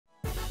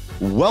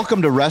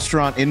Welcome to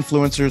Restaurant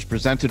Influencers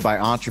presented by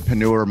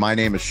Entrepreneur. My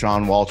name is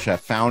Sean Walchef,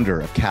 founder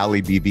of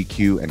Cali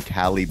BBQ and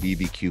Cali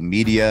BBQ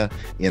Media.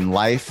 In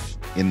life,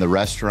 in the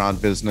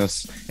restaurant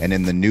business, and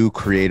in the new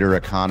creator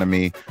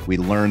economy, we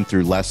learn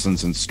through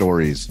lessons and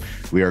stories.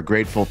 We are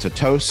grateful to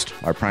Toast,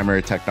 our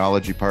primary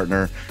technology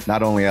partner,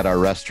 not only at our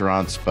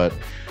restaurants, but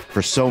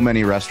for so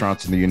many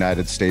restaurants in the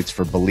United States,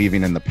 for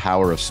believing in the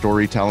power of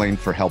storytelling,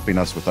 for helping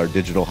us with our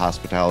digital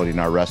hospitality in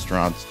our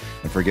restaurants,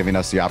 and for giving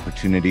us the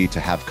opportunity to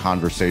have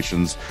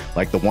conversations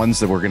like the ones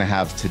that we're going to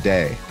have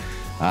today.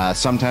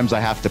 Sometimes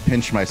I have to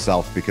pinch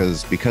myself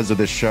because of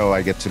this show,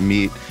 I get to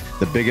meet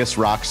the biggest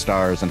rock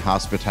stars in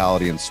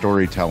hospitality and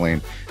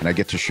storytelling, and I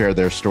get to share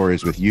their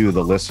stories with you,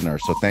 the listener.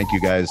 So thank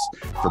you guys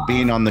for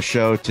being on the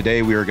show.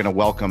 Today, we are going to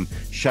welcome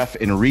Chef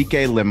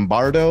Enrique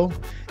Limardo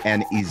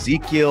and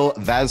Ezequiel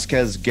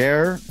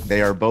Vázquez-Ger.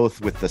 They are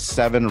both with the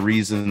 7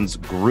 Reasons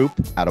Group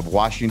out of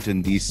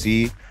Washington,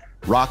 D.C.,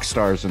 rock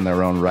stars in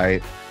their own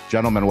right.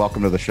 Gentlemen,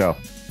 welcome to the show.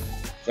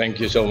 Thank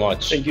you so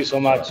much. Thank you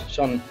so much,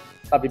 Sean.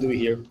 Happy to be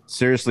here.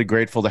 Seriously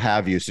grateful to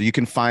have you. So you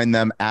can find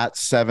them at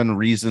 7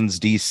 Reasons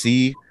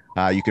DC.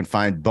 You can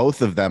find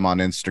both of them on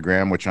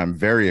Instagram, which I'm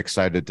very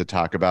excited to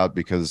talk about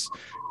because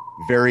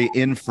very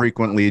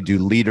infrequently do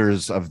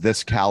leaders of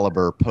this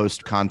caliber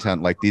post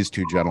content like these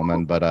two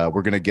gentlemen. But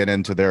we're going to get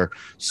into their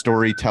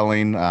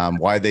storytelling,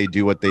 why they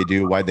do what they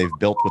do, why they've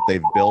built what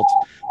they've built.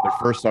 But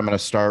first, I'm going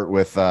to start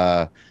with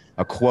a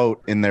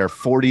quote in their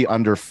 40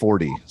 under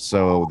 40.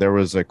 So there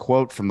was a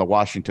quote from the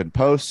Washington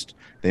Post.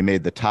 They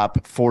made the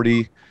top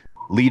 40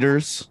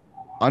 leaders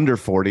under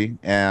 40,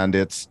 and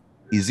it's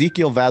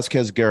Ezequiel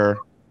Vázquez-Ger,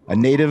 a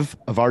native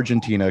of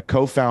Argentina,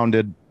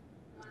 co-founded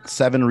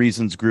 7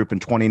 Reasons Group in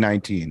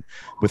 2019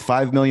 with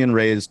 5 million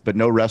raised, but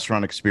no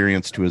restaurant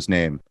experience to his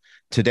name.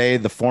 Today,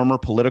 the former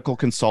political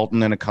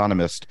consultant and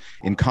economist,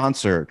 in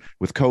concert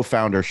with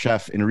co-founder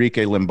Chef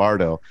Enrique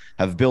Limardo,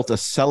 have built a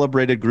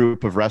celebrated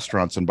group of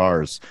restaurants and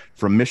bars,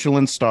 from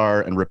Michelin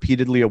star and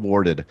repeatedly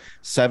awarded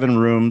 7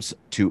 rooms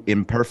to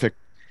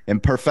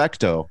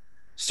Imperfecto,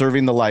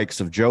 serving the likes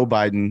of Joe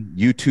Biden,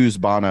 U2's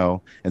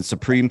Bono, and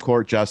Supreme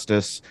Court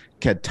Justice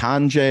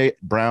Ketanji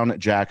Brown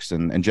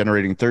Jackson, and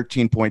generating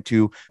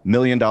 $13.2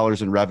 million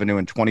in revenue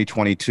in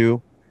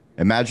 2022.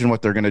 Imagine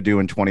what they're going to do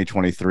in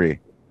 2023.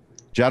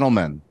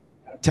 Gentlemen,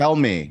 tell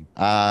me,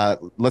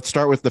 let's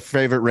start with the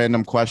favorite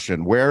random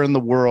question. Where in the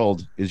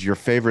world is your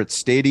favorite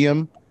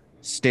stadium,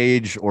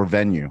 stage, or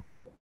venue?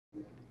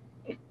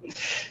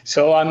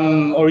 So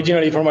I'm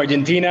originally from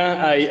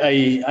Argentina.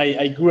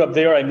 I grew up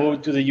there. I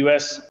moved to the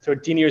US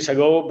 13 years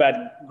ago,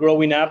 but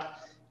growing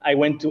up, I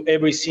went to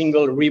every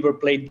single River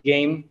Plate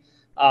game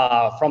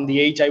from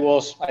the age I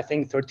was, I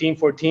think, 13,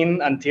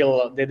 14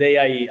 until the day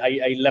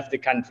I left the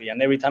country.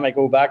 And every time I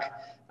go back,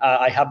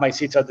 I have my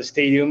seats at the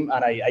stadium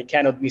and I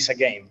cannot miss a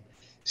game.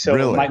 So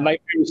really? my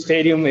favorite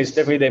stadium is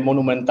definitely the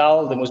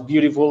Monumental, the most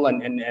beautiful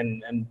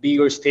and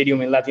bigger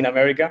stadium in Latin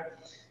America.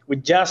 We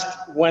just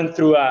went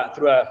through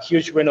a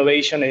huge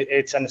renovation.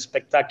 It's a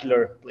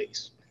spectacular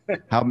place.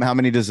 How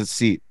many does it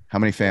seat? How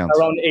many fans?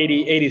 Around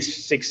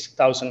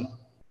 86,000.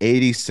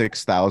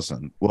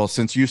 86,000. Well,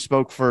 since you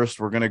spoke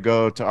first, we're going to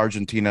go to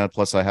Argentina.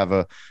 Plus, I have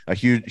a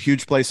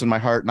huge place in my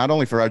heart, not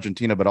only for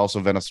Argentina, but also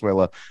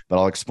Venezuela, but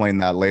I'll explain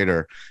that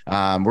later.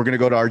 We're going to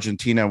go to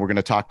Argentina and we're going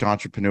to talk to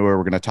Entrepreneur.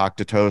 We're going to talk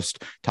to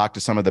Toast, talk to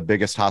some of the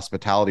biggest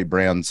hospitality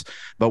brands.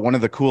 But one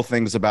of the cool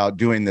things about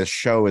doing this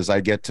show is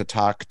I get to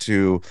talk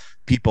to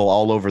people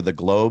all over the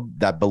globe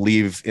that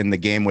believe in the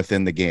game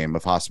within the game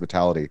of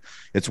hospitality.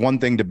 It's one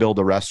thing to build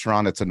a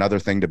restaurant. It's another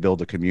thing to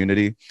build a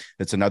community.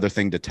 It's another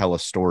thing to tell a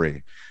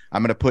story.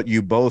 I'm going to put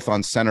you both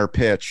on center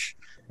pitch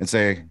and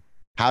say,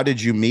 how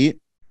did you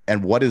meet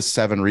and what is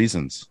 7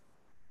 Reasons?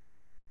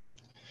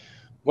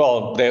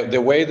 Well,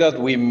 the way that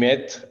we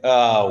met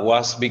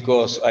was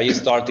because I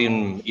started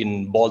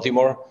in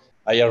Baltimore.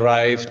 I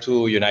arrived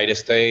to United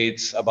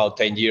States about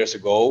 10 years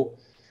ago.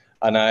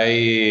 And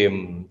I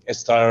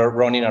started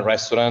running a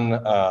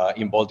restaurant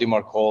in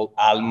Baltimore called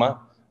Alma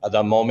at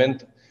that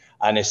moment.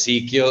 And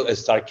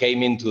Ezequiel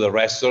came into the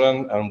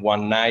restaurant, and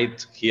one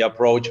night he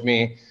approached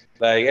me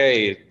like,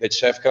 hey, the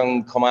chef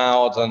can come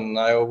out and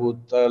I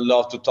would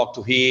love to talk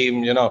to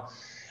him, you know.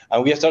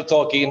 And we started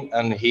talking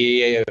and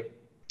he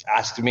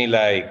asked me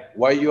like,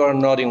 why you are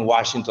not in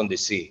Washington,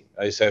 D.C.?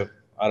 I said,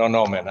 I don't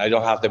know, man. I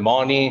don't have the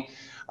money.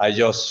 I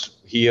just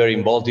here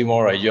in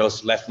Baltimore, I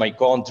just left my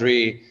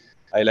country.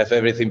 I left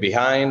everything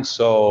behind.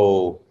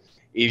 So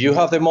if you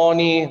have the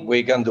money,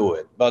 we can do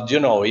it. But, you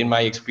know, in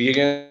my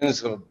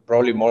experience,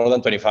 probably more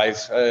than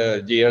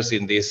 25 years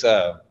in this,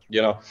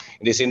 in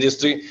this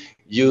industry,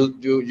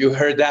 you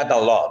heard that a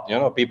lot,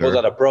 people Sure.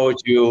 that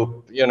approach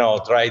you,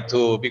 try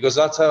to, because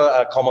that's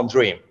a common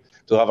dream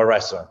to have a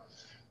restaurant.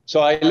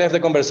 So I left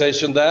the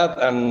conversation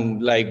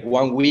and like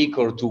 1 week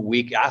or 2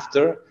 weeks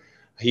after,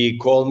 he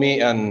called me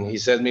and he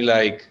said me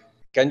like,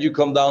 can you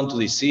come down to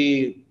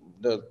DC?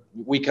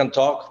 We can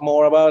talk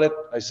more about it.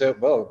 I said,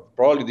 well,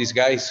 probably this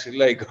guy's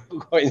like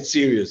going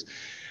serious.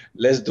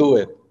 let's do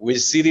it. We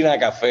sit in a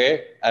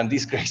cafe, and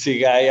this crazy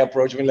guy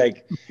approached me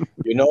like,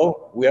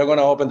 we are going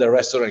to open the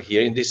restaurant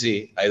here in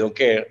DC. I don't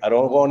care. I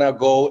don't want to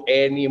go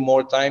any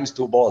more times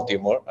to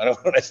Baltimore. I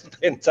don't want to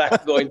spend time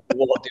going to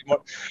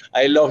Baltimore.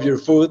 I love your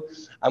food.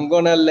 I'm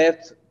going to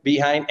let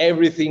behind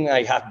everything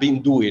I have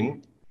been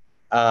doing,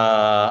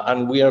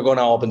 and we are going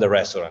to open the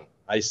restaurant.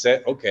 I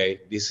said, okay,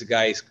 this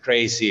guy is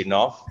crazy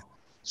enough,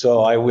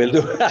 so I will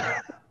do it.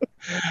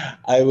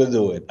 I will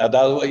do it. And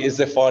that is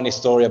the funny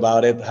story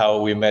about it,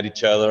 how we met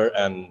each other,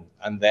 and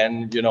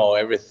then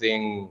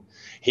everything.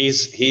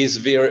 He's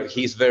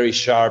very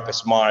sharp,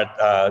 smart.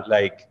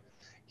 Like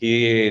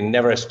he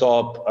never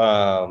stop.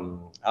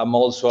 I'm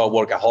also a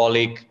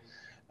workaholic,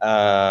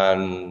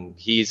 and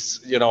he's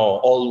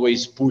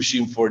always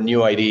pushing for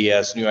new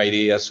ideas.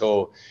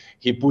 So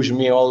he pushed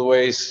me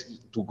always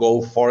to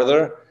go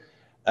further.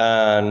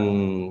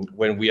 And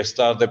when we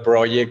start the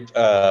project,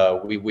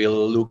 we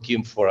will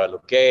looking for a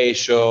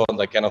location,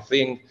 that kind of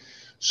thing.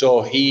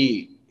 So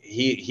he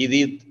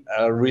did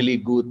a really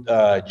good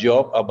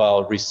job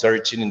about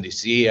researching in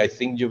DC. I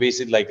think you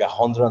visit like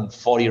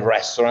 140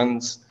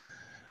 restaurants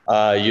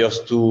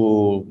just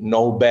to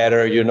know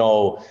better,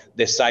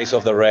 the size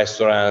of the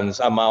restaurants,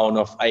 amount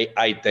of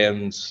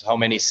items, how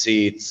many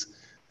seats,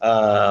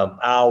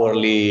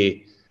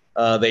 hourly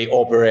they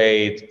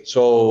operate.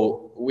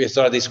 So we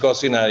started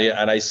discussing,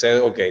 and I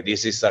said, okay,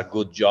 this is a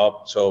good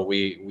job. So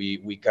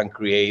we can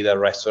create a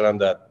restaurant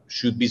that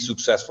should be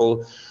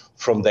successful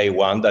from day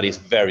one. That is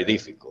very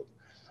difficult.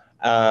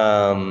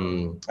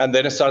 And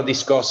then I started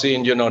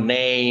discussing,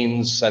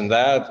 names and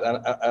that.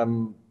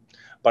 And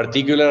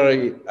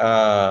particularly,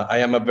 I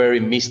am a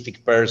very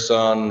mystic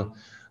person.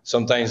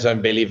 Sometimes I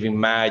believe in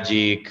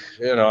magic.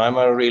 I'm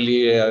a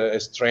really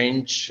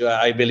strange.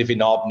 I believe in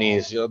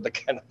ovnis. The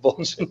kind of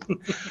bullshit.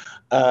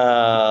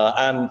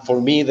 And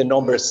for me, the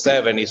number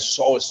 7 is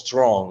so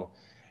strong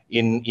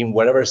in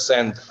whatever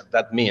sense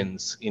that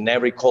means. In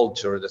every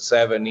culture, the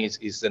 7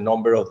 is the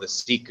number of the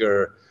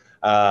seeker.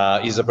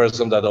 Is a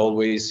person that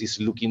always is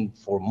looking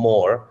for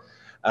more.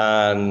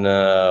 And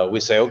we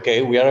say,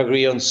 okay, we are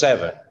agree on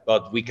 7,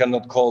 but we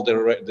cannot call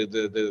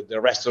the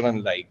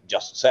restaurant like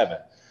just 7.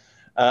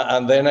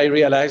 And then I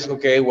realized,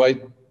 okay, why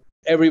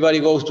everybody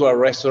goes to a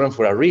restaurant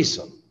for a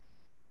reason.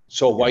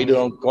 So why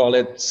don't call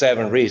it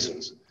 7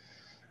 reasons?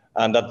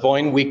 And at that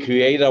point, we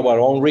create our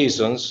own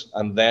reasons,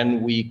 and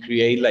then we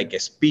create like a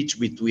speech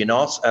between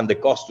us and the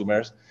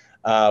customers.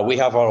 We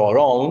have our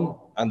own,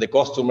 and the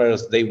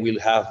customers, they will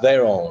have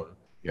their own.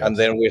 Yes. And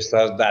then we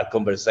start that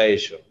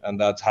conversation, and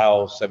that's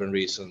how 7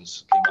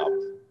 reasons came up.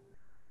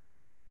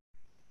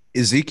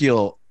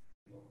 Ezequiel,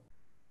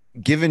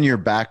 given your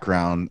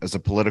background as a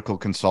political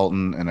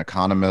consultant, an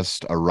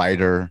economist, a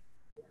writer,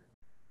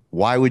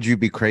 why would you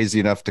be crazy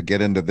enough to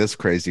get into this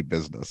crazy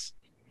business?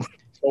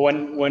 So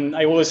when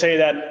I will say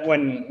that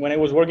when I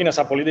was working as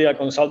a political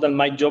consultant,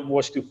 my job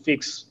was to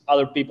fix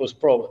other people's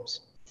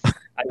problems.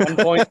 At one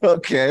point,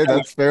 okay,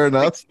 that's fair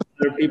enough.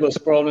 Other people's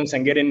problems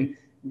and get in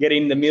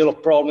the middle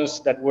of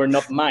problems that were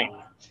not mine.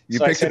 You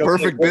picked a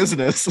perfect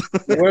business.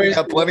 You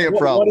have plenty of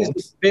problems. What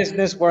is the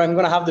business where I'm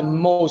going to have the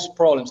most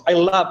problems? I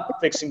love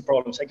fixing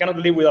problems. I cannot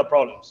live without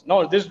problems.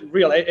 No, this is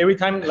real. Every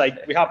time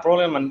like we have a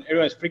problem and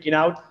everyone's freaking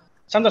out,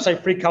 sometimes I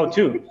freak out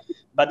too.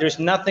 But there's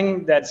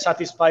nothing that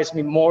satisfies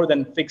me more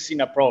than fixing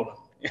a problem.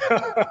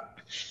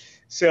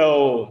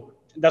 So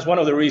that's one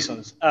of the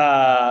reasons.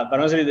 But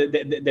honestly,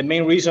 the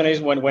main reason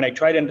is when I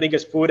tried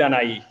Enrique's food and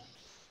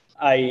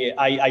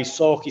I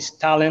saw his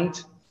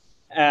talent.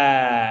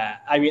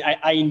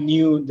 I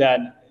knew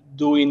that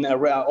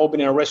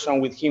opening a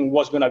restaurant with him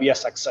was going to be a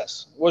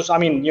success.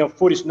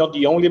 Food is not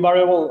the only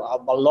variable.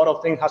 A lot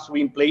of things has to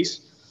be in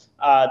place.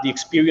 The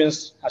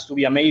experience has to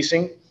be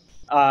amazing.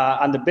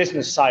 And the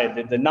business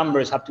side, the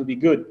numbers have to be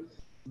good.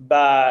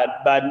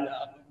 But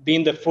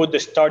being the food, the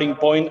starting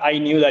point, I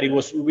knew that it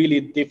was really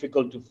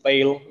difficult to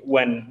fail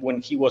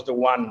when he was the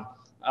one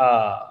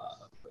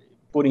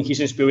putting his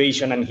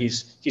inspiration and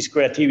his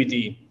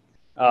creativity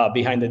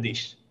behind the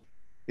dish.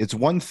 It's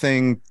one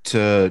thing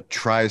to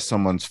try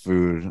someone's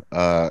food,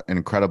 an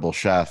incredible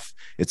chef.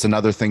 It's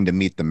another thing to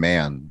meet the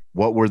man.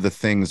 What were the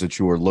things that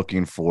you were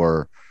looking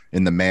for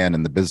in the man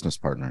and the business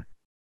partner?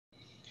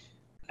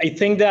 I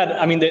think that,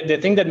 the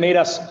thing that made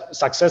us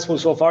successful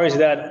so far is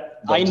that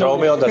I know. Throw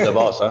me under the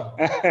bus, huh?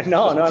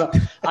 No.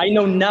 I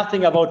know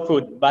nothing about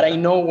food, but I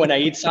know when I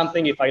eat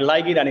something, if I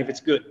like it and if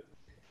it's good.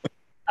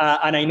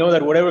 And I know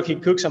that whatever he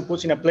cooks and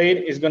puts in a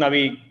plate is going to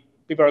be,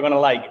 people are going to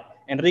like it.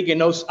 Enrique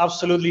knows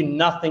absolutely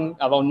nothing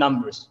about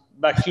numbers,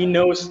 but he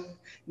knows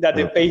that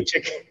the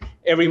paycheck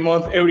every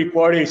month, every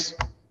quarter is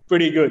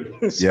pretty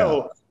good.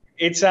 So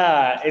it's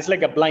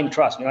like a blind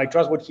trust. I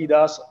trust what he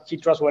does. He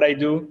trusts what I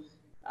do.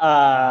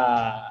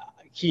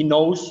 He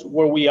knows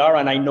where we are,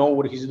 and I know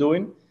what he's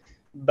doing.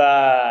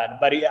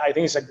 But I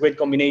think it's a great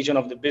combination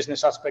of the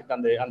business aspect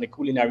and the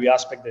culinary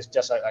aspect. It's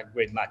just a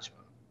great match.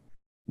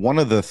 One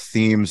of the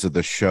themes of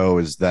the show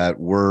is that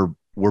we're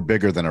we're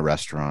bigger than a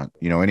restaurant.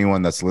 You know,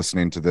 anyone that's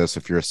listening to this,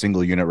 if you're a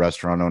single unit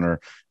restaurant owner,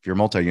 if you're a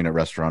multi-unit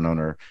restaurant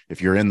owner,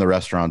 if you're in the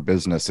restaurant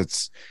business,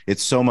 it's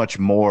so much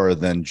more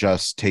than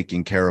just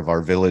taking care of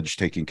our village,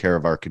 taking care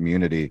of our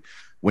community.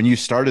 When you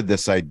started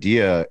this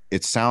idea,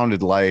 it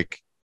sounded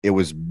like it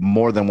was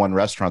more than one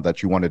restaurant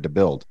that you wanted to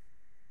build.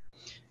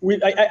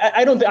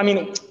 I don't, I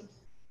mean,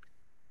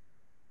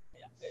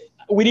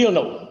 we didn't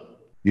know.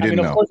 You didn't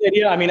know. Of course, the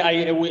idea. I mean,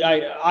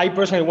 I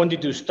personally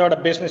wanted to start a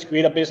business,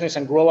 create a business,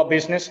 and grow a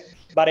business,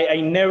 but I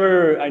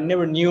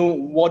never knew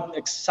what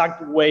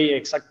exact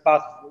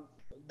path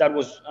that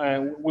was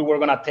we were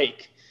gonna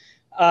take.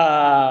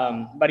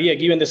 But yeah,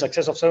 given the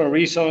success of 7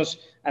 Reasons,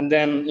 and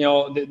then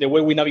the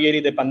way we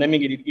navigated the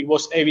pandemic, it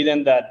was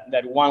evident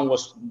that one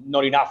was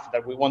not enough,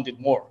 that we wanted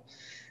more.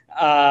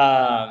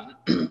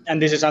 And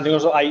this is something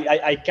also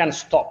I can't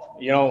stop.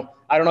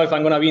 I don't know if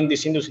I'm going to be in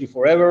this industry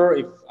forever.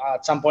 If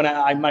at some point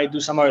I might do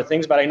some other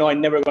things, but I know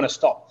I'm never going to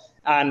stop.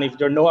 And if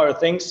there are no other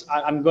things,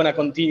 I'm going to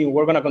continue.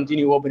 We're going to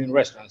continue opening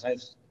restaurants.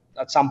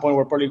 At some point,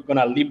 we're probably going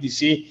to leave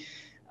DC.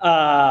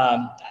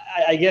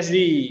 I guess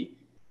the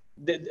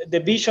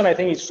vision, I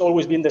think, it's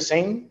always been the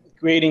same: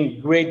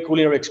 creating great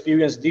culinary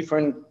experience,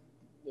 different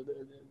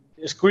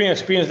culinary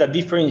experience that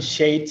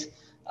differentiate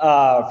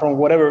from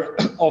whatever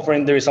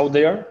offering there is out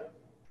there,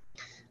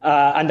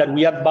 and that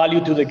we add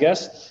value to the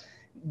guests.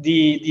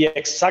 The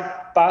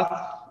exact path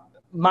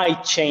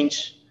might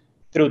change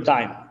through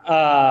time.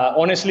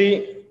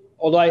 Honestly,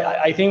 although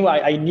I think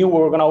I knew we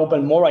were going to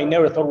open more, I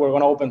never thought we were going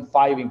to open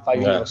 5 in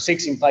 5 years, or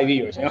 6 in 5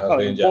 years, in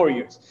 4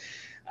 years.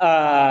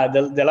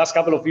 The last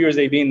couple of years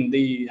they've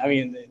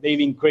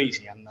been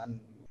crazy, and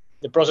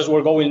the process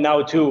we're going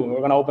now too. We're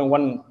going to open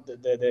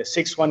the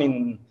 6th one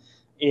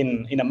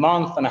in a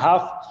month and a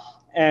half,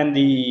 and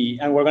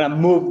we're going to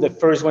move the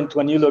first one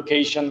to a new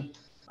location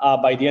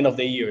by the end of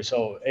the year.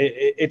 So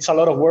it's a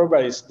lot of work,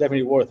 but it's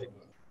definitely worth it.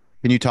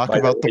 Can you talk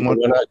about the one?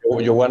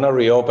 You want to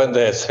reopen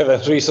the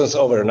 7 Reasons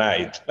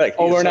overnight?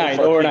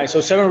 Overnight. So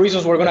 7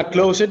 Reasons, we're going to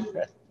close it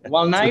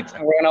one night,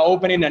 and we're going to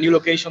open it in a new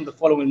location the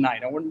following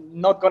night. And we're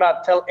not going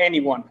to tell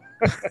anyone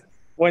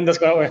when that's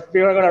going to.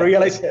 People are going to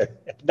realize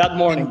that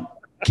morning.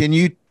 Can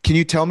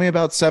you tell me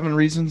about 7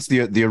 Reasons,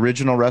 the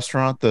original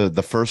restaurant,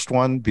 the first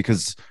one?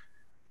 Because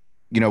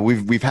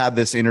we've had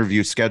this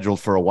interview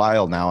scheduled for a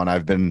while now, and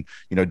I've been,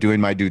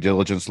 doing my due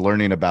diligence,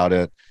 learning about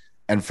it.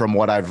 And from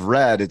what I've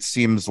read, it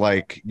seems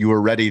like you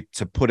were ready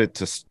to put it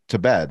to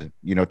bed,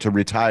 to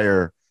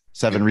retire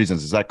 7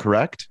 Reasons. Is that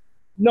correct?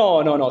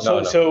 No.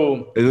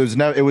 So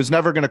it was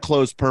never going to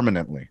close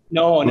permanently.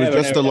 No, it was never,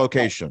 just never. a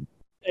location.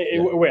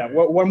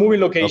 We're moving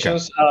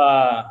locations.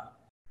 Okay.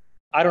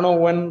 I don't know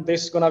when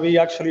this is going to be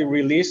actually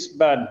released,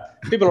 but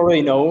people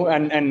already know,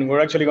 and we're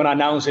actually going to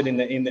announce it in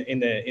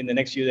the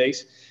next few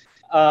days.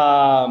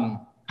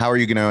 How are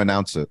you going to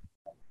announce it?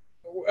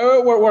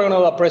 We're going to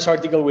do a press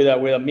article with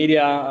a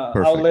media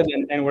outlet,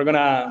 and we're going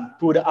to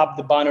put up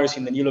the banners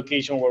in the new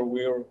location where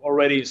we're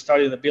already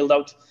starting the build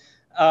out.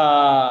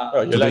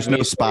 So there's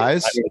no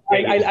spies?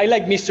 I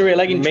like mystery. I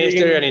like intrigue.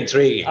 Mystery and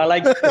intrigue. I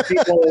like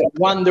people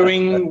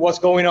wondering what's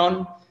going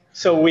on.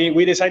 So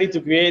we decided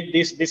to create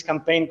this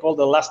campaign called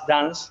The Last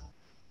Dance.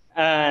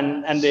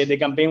 And the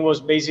campaign was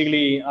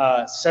basically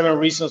 7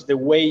 Reasons, the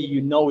way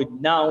you know it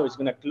now, is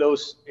going to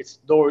close its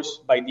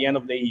doors by the end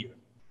of the year.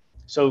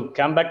 So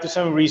come back to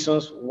 7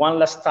 Reasons one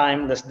last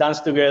time. Let's dance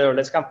together.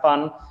 Let's have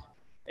fun.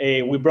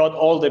 We brought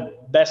all the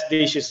best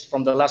dishes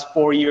from the last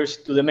 4 years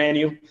to the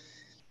menu.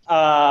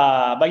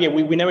 But yeah,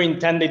 we never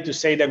intended to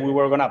say that we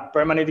were going to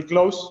permanently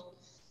close.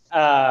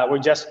 We're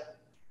just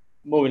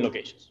moving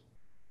locations.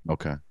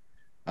 Okay.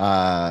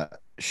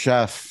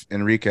 Chef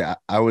Enrique,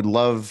 I would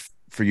love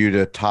for you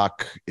to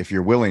talk, if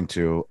you're willing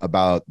to,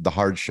 about the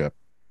hardship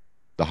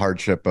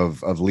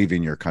of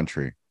leaving your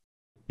country.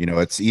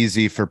 It's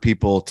easy for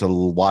people to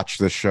watch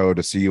this show,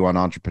 to see you on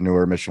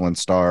Entrepreneur, Michelin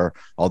star,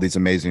 all these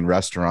amazing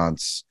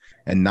restaurants,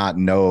 and not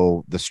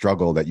know the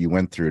struggle that you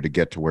went through to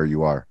get to where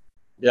you are.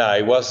 Yeah,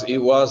 it was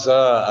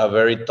a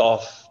very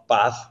tough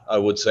path, I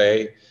would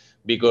say,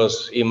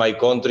 because in my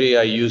country,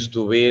 I used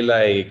to be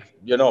like,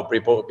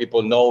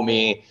 people know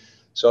me.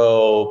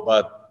 So,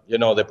 but,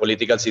 the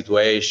political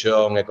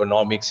situation,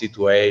 economic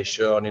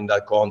situation in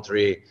that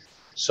country,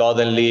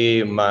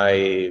 suddenly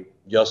my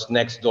just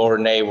next door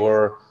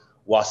neighbor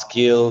was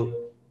killed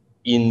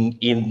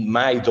in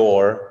my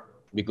door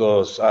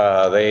because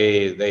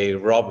they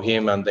robbed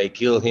him and they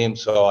killed him.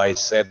 So I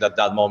said at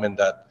that moment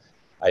that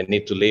I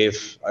need to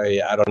leave.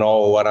 I don't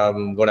know what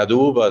I'm going to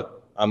do,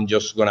 but I'm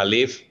just going to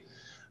leave.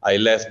 I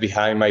left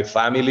behind my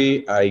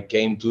family. I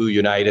came to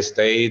United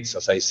States,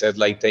 as I said,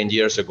 like 10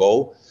 years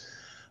ago,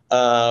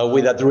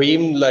 with a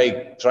dream,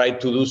 like try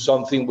to do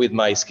something with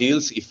my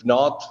skills. If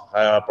not,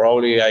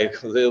 probably I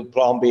could do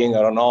plumbing,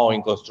 I don't know,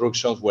 in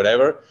constructions,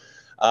 whatever.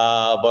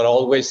 But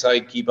always I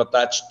keep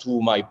attached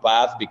to my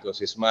path because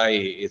it's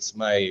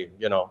my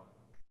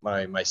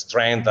my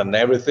strength and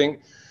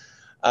everything.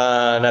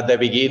 And at the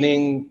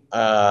beginning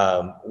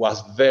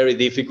was very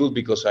difficult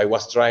because I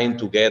was trying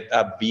to get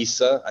a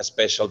visa, a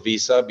special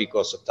visa,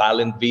 because a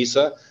talent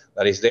visa,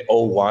 that is the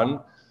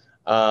O1.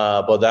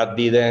 but that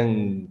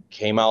didn't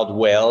came out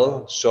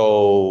well.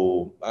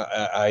 So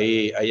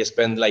I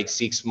spent like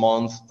 6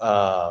 months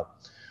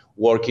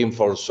working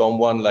for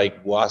someone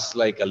like was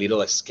like a little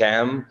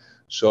scam.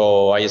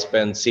 So I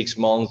spent 6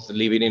 months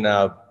living in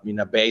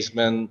a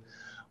basement,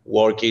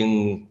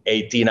 working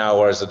 18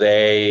 hours a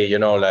day,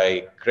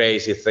 like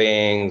crazy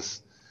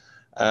things.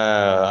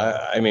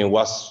 I mean, it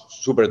was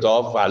super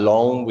tough,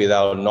 alone,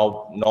 without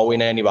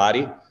knowing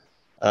anybody.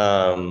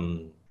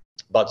 Um,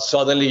 but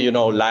suddenly,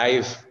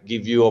 life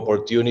give you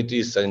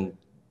opportunities, and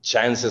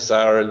chances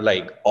are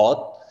like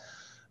odd.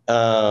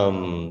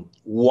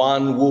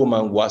 One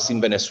woman was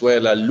in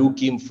Venezuela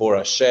looking for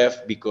a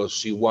chef because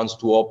she wants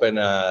to open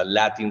a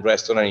Latin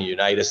restaurant in the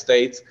United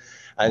States.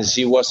 And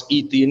she was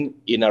eating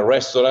in a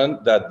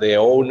restaurant that the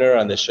owner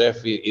and the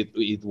chef,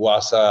 it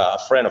was a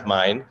friend of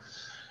mine.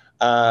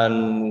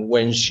 And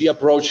when she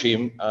approached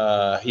him,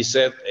 he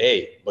said,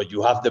 "Hey, but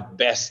you have the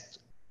best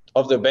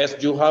of the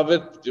best. You have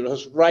it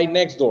right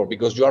next door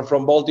because you are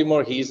from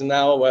Baltimore. He's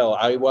now, well,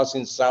 I was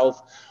in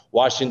South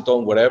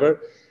Washington, whatever."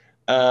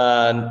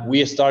 And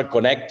we start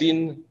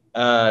connecting,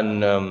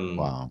 and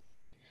Wow.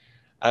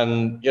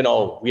 and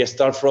we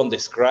start from the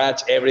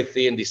scratch,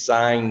 everything,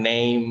 design,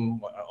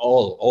 name,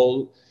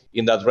 all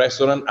in that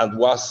restaurant, and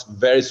was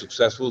very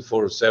successful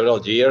for several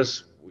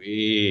years.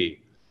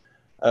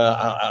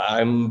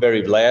 I'm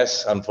very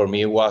blessed, and for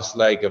me, it was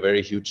like a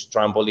very huge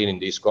trampoline in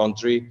this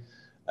country.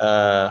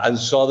 And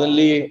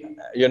suddenly,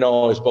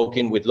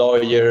 speaking with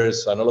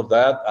lawyers and all of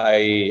that,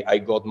 I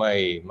got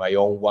my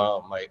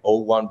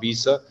O1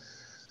 visa,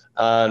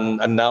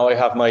 and now I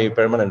have my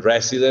permanent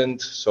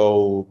resident.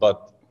 So,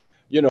 but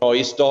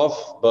it's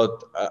tough.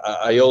 But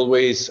I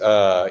always,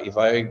 if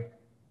I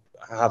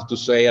have to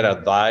say an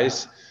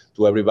advice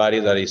to everybody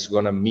that is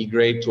going to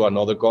migrate to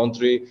another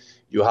country,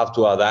 you have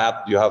to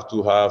adapt. You have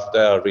to have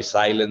the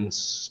resilience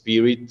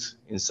spirit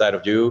inside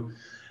of you,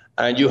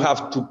 and you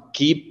have to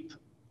keep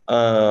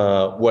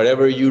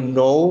wherever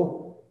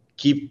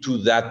keep to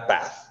that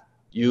path.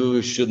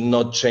 You should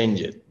not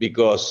change it,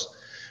 because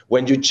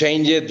when you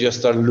change it, you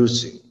start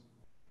losing.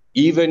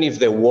 Even if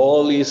the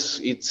wall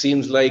it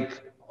seems like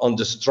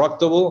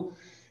indestructible,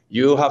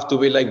 you have to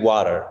be like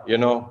water,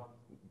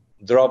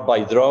 drop by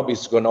drop,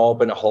 it's going to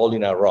open a hole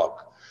in a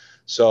rock.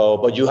 So,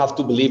 but you have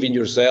to believe in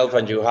yourself,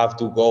 and you have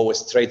to go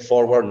straight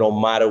forward no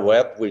matter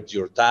what, with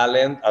your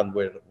talent and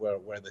where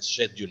the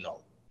shit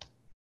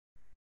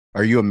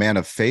Are you a man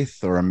of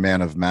faith or a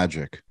man of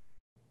magic?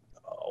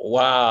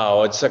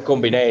 Wow, it's a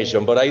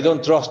combination, but I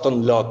don't trust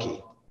on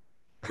lucky.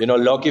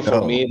 Lucky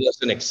for me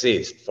doesn't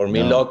exist. For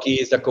me, lucky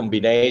is a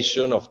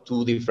combination of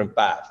two different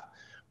paths: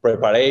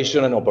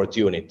 preparation and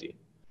opportunity.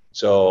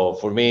 So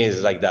for me,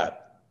 it's like that.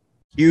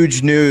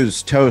 Huge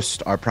news.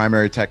 Toast, our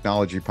primary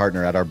technology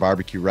partner at our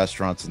barbecue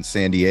restaurants in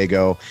San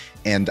Diego,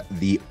 and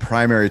the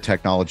primary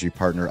technology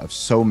partner of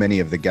so many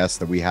of the guests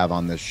that we have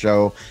on this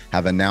show,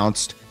 have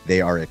announced they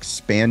are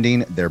expanding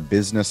their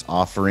business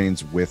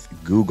offerings with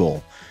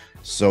Google.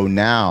 So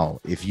now,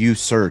 if you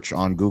search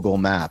on Google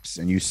Maps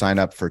and you sign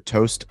up for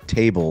Toast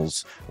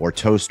Tables or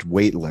Toast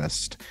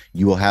Waitlist,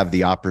 you will have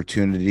the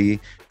opportunity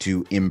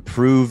to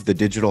improve the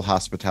digital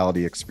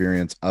hospitality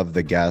experience of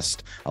the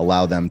guest,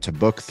 allow them to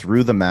book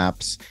through the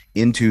maps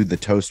into the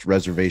Toast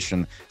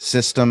reservation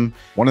system.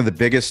 One of the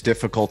biggest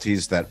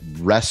difficulties that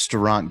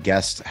restaurant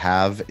guests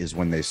have is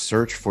when they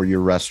search for your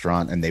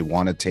restaurant and they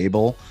want a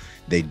table,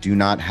 they do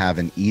not have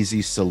an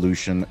easy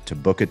solution to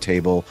book a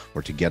table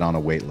or to get on a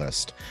wait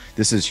list.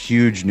 This is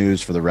huge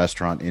news for the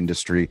restaurant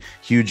industry,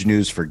 huge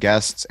news for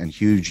guests, and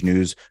huge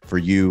news for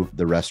you,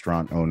 the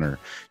restaurant owner.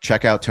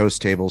 Check out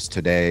Toast Tables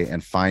today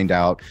and find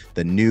out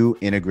the new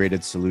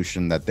integrated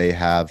solution that they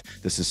have.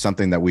 This is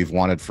something that we've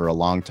wanted for a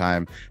long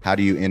time. How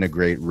do you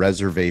integrate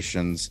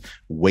reservations,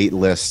 wait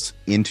lists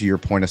into your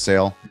point of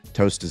sale?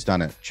 Toast has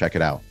done it. Check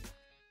it out.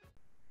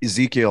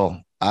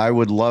 Ezequiel, I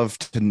would love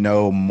to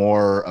know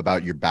more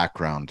about your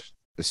background,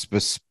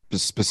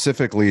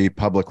 specifically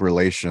public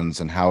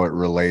relations, and how it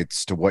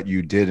relates to what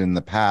you did in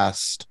the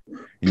past,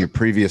 in your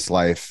previous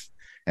life,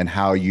 and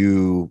how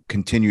you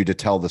continue to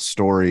tell the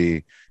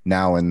story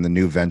now in the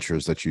new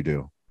ventures that you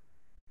do.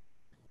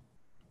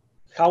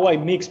 How I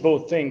mix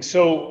both things.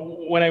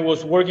 So when I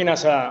was working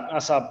as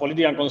a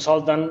political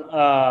consultant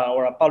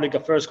or a public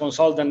affairs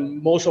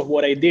consultant, most of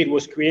what I did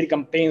was create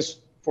campaigns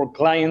for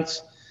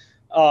clients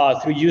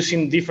through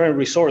using different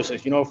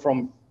resources,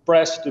 from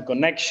press to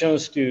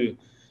connections to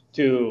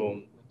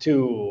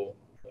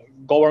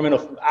government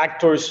of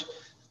actors,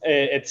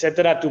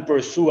 etc., to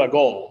pursue a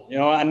goal.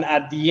 And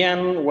at the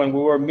end, when we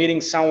were meeting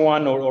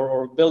someone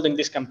or building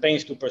these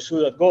campaigns to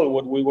pursue that goal,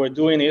 what we were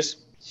doing is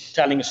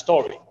telling a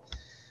story.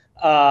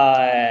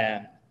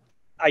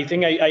 I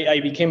think I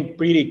became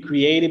pretty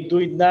creative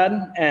doing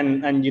that,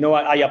 and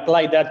I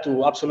applied that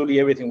to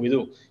absolutely everything we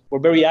do. We're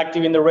very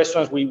active in the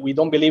restaurants. We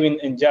don't believe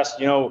in just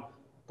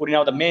putting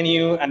out a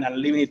menu and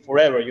leaving it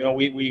forever.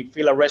 We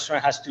feel a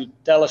restaurant has to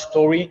tell a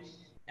story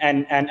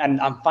and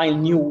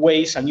find new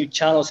ways and new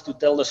channels to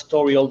tell the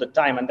story all the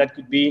time. And that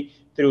could be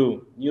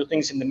through new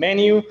things in the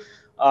menu,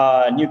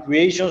 new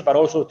creations, but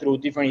also through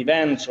different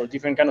events or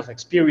different kind of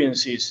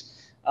experiences.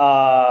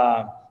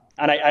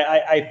 And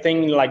I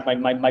think like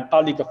my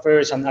public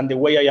affairs and the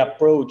way I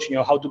approach,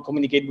 how to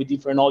communicate with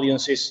different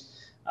audiences,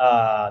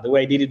 the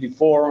way I did it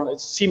before,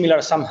 it's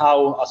similar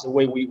somehow as the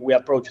way we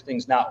approach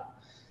things now.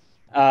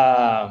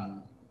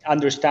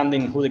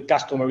 Understanding who the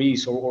customer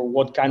is or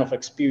what kind of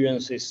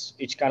experiences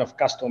each kind of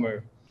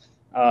customer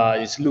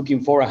is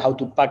looking for and how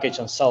to package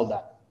and sell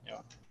that.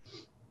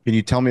 Can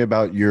you tell me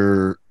about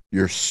your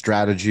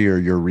strategy or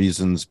your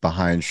reasons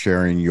behind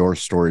sharing your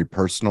story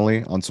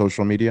personally on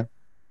social media?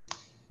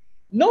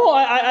 No,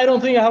 I don't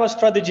think I have a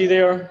strategy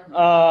there.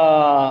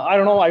 I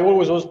don't know. I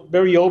always was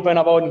very open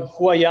about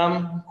who I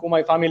am, who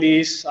my family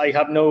is. I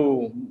have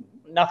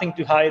nothing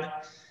to hide.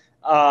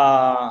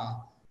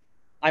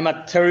 I'm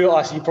a terrible,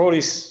 as you probably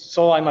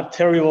saw, I'm a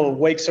terrible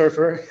wake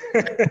surfer.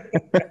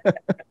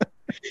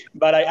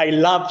 But I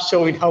love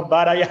showing how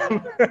bad I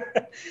am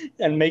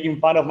and making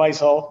fun of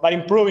myself, but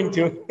improving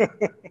too.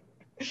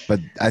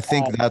 But I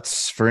think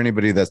that's for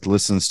anybody that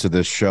listens to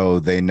this show,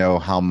 they know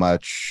how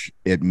much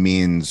it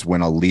means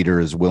when a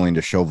leader is willing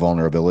to show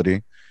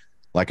vulnerability.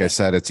 Like I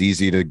said, it's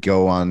easy to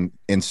go on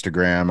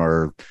Instagram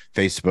or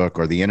Facebook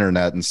or the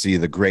internet and see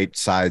the great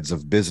sides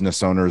of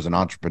business owners and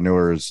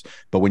entrepreneurs.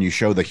 But when you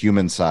show the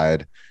human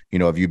side,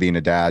 of you being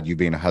a dad, you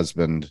being a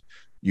husband,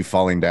 you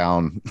falling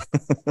down,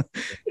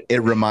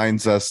 it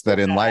reminds us that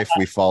in life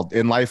we fall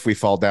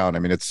down. I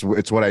mean, it's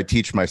what I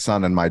teach my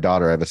son and my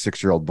daughter. I have a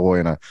 6-year-old boy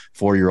and a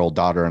 4-year-old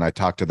daughter, and I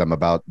talk to them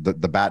about the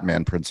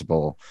Batman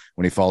principle.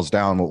 When he falls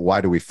down,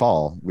 why do we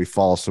fall? We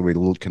fall so we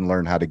can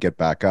learn how to get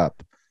back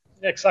up.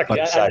 Exactly.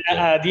 And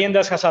at the end,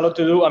 that has a lot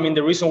to do. I mean,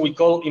 the reason we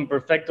call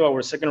Imperfecto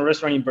our second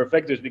restaurant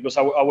Imperfecto is because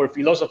our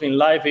philosophy in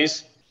life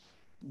is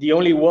the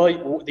only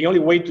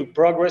way to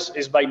progress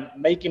is by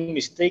making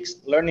mistakes,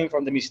 learning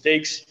from the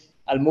mistakes,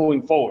 and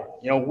moving forward.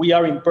 We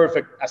are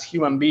imperfect as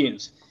human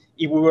beings.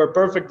 If we were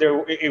perfect,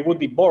 it would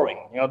be boring.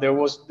 There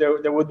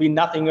would be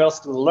nothing else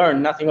to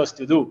learn, nothing else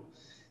to do.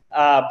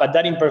 But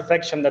that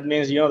imperfection, that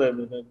means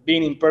the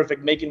being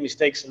imperfect, making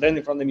mistakes,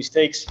 learning from the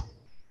mistakes,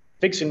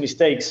 fixing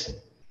mistakes,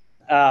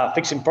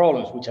 fixing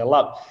problems, which I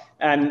love,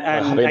 and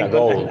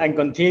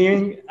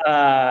continuing.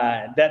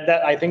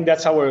 That I think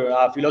that's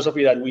our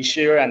philosophy that we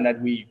share, and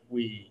that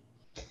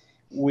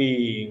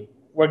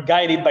we're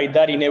guided by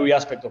that in every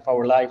aspect of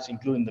our lives,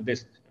 including the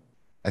business.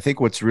 I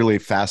think what's really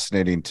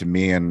fascinating to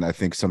me, and I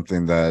think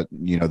something that,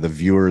 the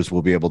viewers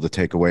will be able to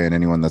take away, and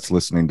anyone that's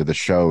listening to the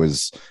show,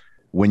 is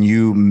when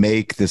you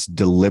make this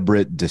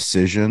deliberate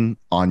decision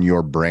on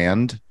your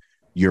brand,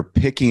 you're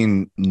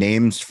picking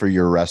names for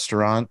your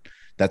restaurant.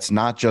 That's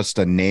not just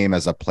a name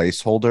as a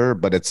placeholder,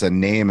 but it's a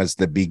name as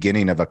the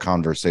beginning of a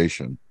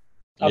conversation.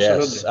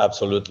 Absolutely. Yes,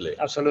 absolutely.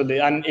 Absolutely.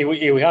 And if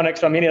we have an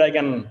extra minute, I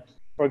can,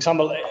 for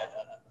example,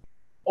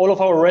 all of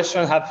our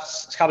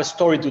restaurants have a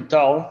story to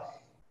tell,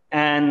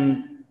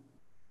 and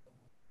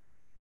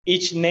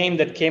each name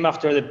that came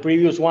after the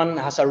previous one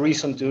has a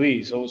reason to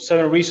be. So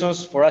 7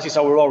 reasons for us is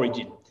our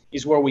origin,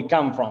 is where we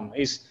come from,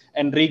 is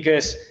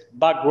Enrique's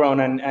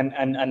background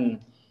and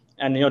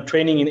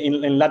training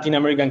in Latin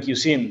American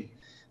cuisine.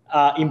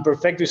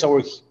 Imperfecto is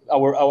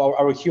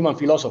our human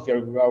philosophy,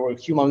 our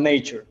human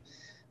nature.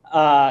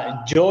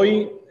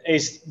 Joy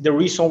is the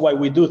reason why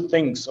we do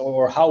things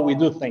or how we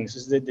do things.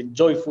 Is the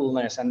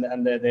joyfulness and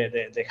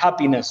the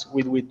happiness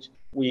with which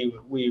we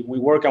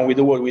work and we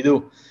do what we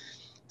do.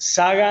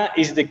 Saga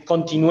is the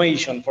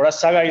continuation. For us,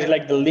 Saga is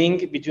like the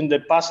link between the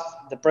past,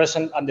 the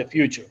present, and the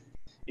future.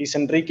 It's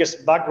Enrique's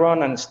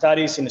background and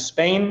studies in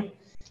Spain,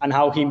 and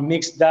how he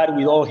mixed that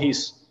with all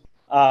his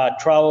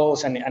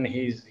travels and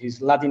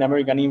his Latin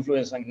American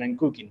influence and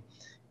cooking.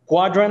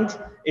 Quadrant,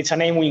 it's a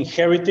name we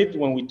inherited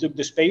when we took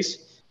the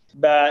space,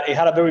 but it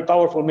had a very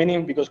powerful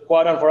meaning because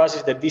quadrant for us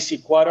is the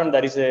DC quadrant.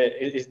 That is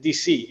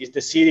DC, is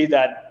the city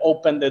that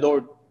opened the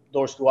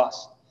doors to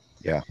us.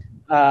 Yeah.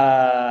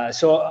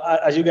 So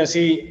as you can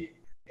see,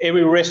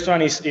 every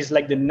restaurant is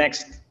like the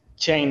next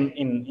chain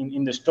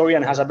in the story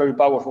and has a very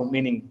powerful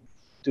meaning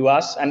to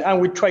us.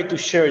 And we try to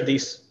share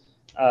this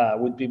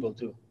with people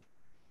too.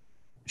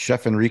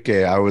 Chef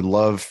Enrique, I would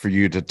love for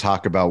you to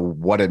talk about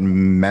what it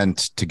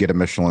meant to get a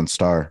Michelin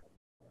star.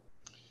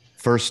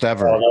 First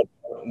ever.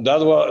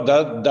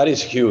 That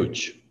is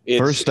huge.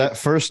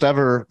 First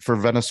ever for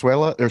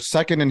Venezuela, or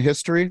second in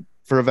history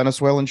for a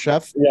Venezuelan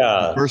chef?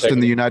 Yeah. First in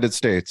the United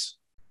States.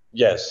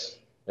 Yes.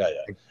 Yeah.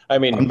 I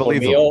mean,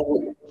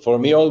 unbelievable. For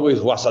me,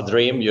 always was a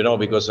dream,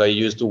 because I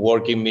used to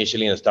work in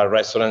Michelin star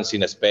restaurants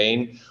in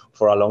Spain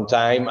for a long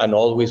time and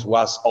always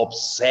was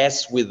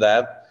obsessed with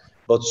that,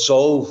 but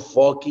so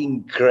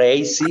fucking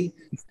crazy.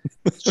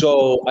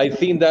 So I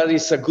think that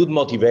is a good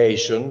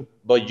motivation,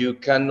 but you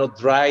cannot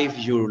drive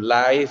your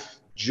life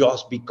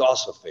just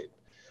because of it.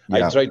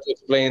 Yeah. I try to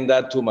explain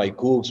that to my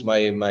cooks,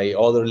 my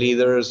other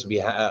leaders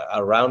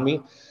around me,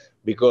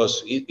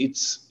 because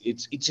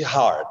it's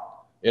hard.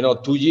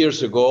 2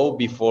 years ago,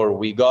 before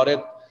we got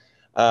it,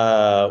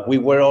 We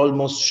were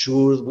almost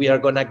sure we are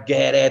gonna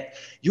get it.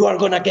 You are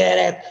gonna get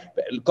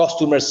it.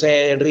 Customers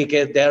say,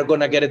 Enrique, they are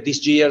gonna get it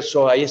this year.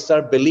 So I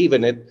start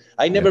believing it.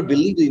 I never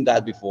believed in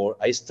that before.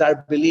 I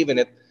start believing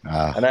it,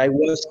 and I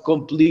was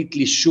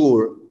completely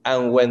sure.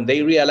 And when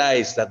they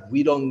realized that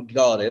we don't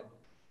got it,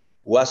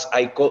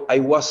 I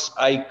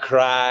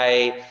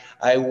cry.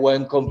 I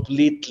went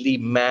completely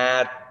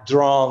mad,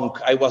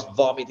 drunk. I was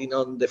vomiting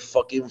on the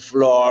fucking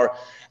floor.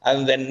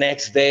 And the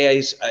next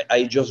day,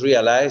 I just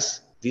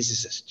realized this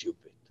is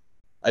stupid.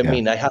 I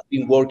mean, I have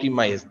been working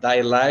my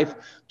entire life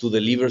to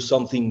deliver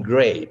something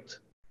great,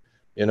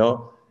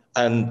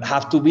 and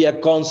have to be a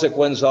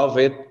consequence of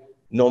it.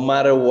 No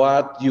matter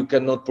what, you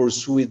cannot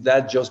pursue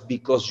that just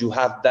because you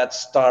have that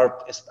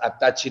star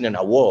attaching in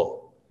a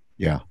wall.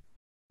 Yeah.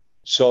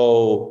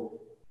 So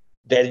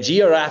the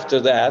year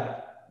after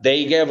that,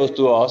 they gave it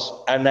to us,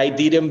 and I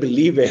didn't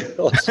believe it.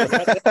 Also.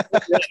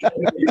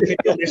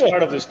 This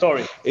part of the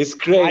story. It's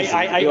crazy.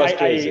 It was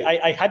crazy.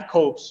 I had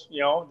hopes,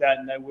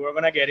 that we were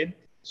gonna get it.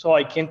 So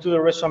I came to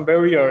the restaurant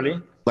very early.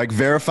 Like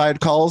verified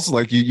calls,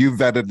 like you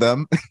vetted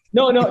them.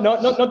 No,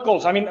 not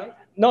calls. I mean,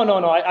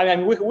 no. I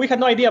mean, we had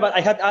no idea, but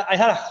I had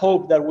a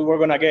hope that we were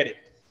gonna get it.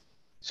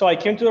 So I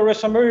came to the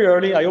restaurant very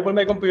early. I opened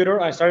my computer.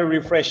 I started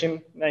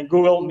refreshing and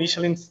Google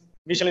Michelin,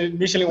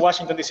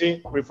 Washington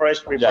D.C.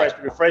 refresh.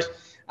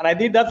 And I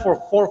did that for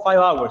 4 or 5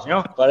 hours,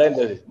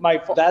 Parenthesis.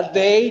 That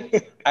day,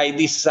 I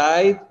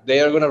decide they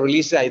are going to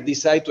release it. I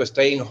decide to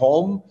stay in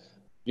home,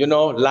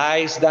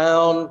 lies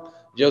down,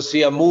 just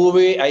see a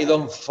movie. I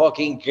don't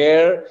fucking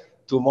care.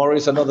 Tomorrow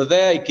is another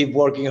day. I keep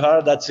working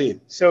hard. That's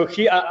it. So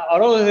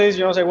out of the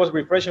days, I was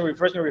refreshing,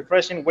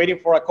 waiting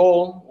for a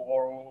call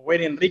or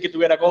waiting Enrique to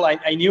get a call.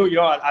 I knew,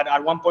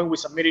 at one point we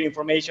submitted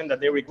information that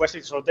they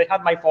requested. So they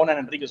had my phone and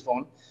Enrique's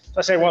phone. So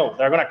I said, well,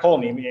 they're going to call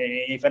me.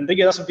 If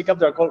Enrique doesn't pick up,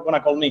 they're going to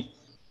call me.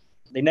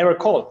 They never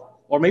call.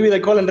 Or maybe they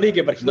call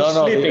Enrique, but he's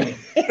sleeping.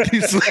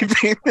 He's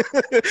sleeping.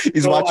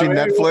 He's watching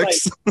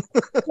Netflix.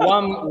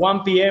 Like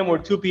 1 p.m. or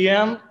 2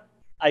 p.m.,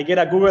 I get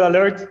a Google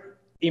alert,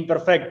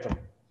 imperfecto.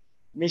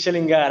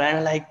 Michelin got.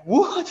 I'm like,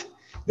 what?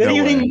 They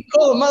didn't even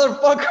call,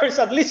 motherfuckers.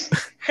 At least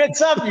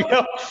heads up,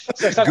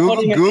 So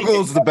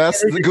Google's the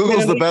best.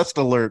 Google's the best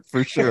alert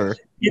for sure.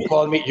 You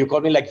called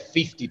me like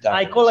 50 times.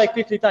 I called like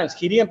 50 times.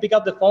 He didn't pick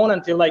up the phone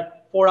until like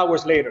 4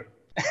 hours later.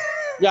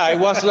 Yeah, I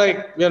was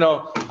like,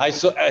 I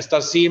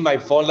start seeing my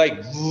phone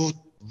like,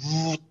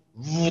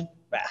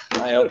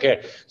 I don't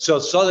care. So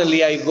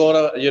suddenly I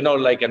got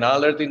like an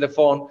alert in the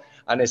phone,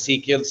 and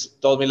Ezequiel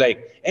told me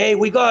like, hey,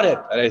 we got it.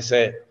 And I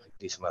said,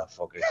 this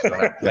motherfucker is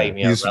going to play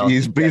me around.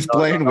 He's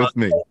playing with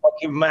me. I'm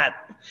fucking mad.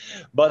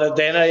 But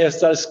then I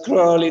start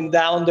scrolling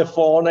down the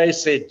phone. I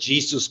said,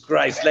 Jesus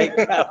Christ, like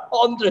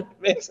 100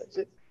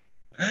 messages.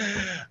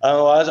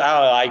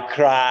 I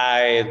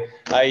cried.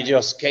 I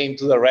just came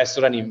to the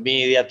restaurant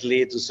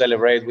immediately to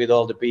celebrate with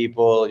all the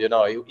people.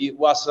 It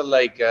was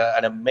like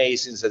an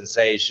amazing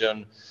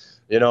sensation.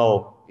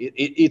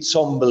 It's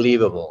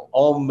unbelievable,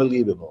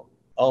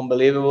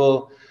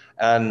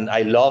 and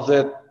I loved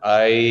it.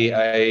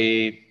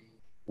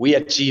 We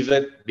achieved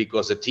it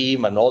because the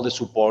team and all the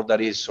support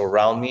that is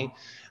around me.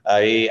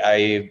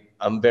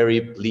 I'm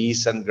very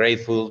pleased and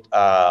grateful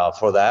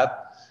for that.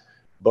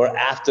 But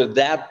after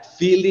that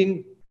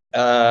feeling,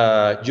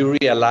 you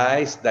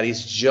realize that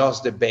it's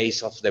just the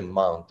base of the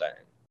mountain.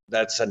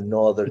 That's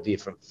another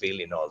different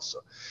feeling also.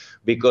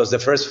 Because the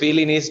first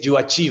feeling is you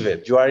achieve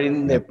it. You are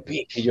in the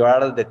peak. You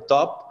are at the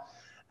top.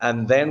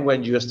 And then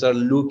when you start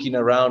looking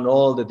around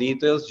all the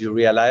details, you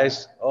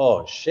realize,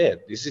 oh,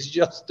 shit, this is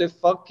just the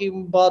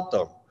fucking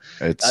bottom.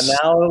 And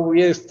now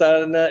we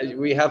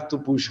have to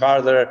push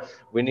harder.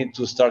 We need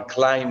to start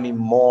climbing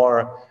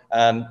more.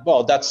 And,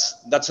 well,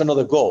 that's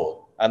another goal.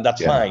 And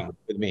that's fine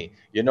with me.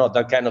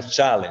 That kind of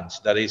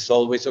challenge that is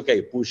always,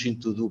 pushing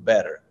to do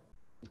better.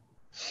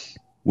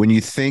 When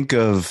you think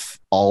of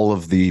all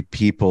of the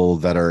people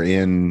that are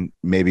in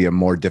maybe a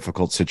more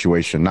difficult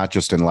situation, not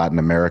just in Latin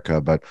America,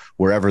 but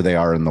wherever they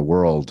are in the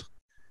world,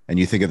 and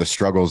you think of the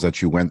struggles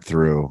that you went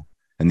through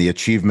and the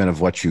achievement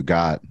of what you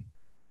got,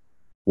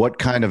 what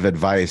kind of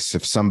advice,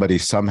 if somebody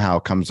somehow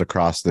comes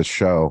across this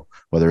show,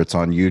 whether it's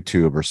on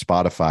YouTube or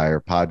Spotify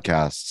or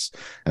podcasts,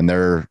 and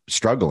they're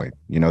struggling,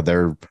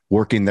 they're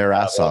working their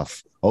ass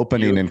off,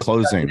 opening and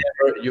closing.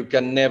 You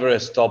can never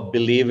stop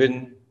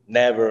believing,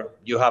 never.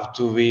 You have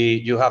to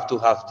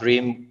have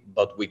dream,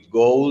 but with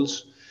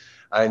goals,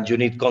 and you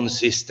need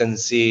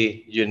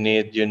consistency. You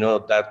need,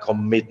 that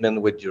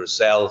commitment with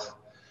yourself,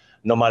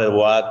 no matter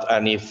what.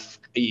 And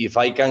if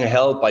I can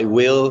help, I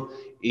will.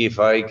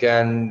 If I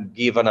can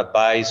give an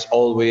advice,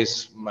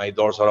 always my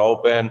doors are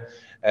open.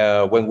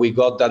 When we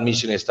got that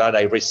Michelin star,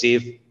 I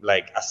received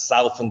like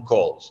 1,000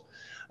 calls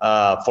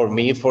from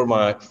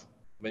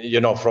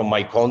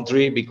my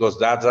country, because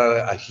that's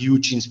a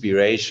huge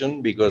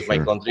inspiration, because my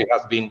country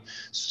has been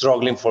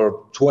struggling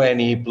for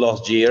 20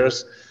 plus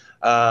years.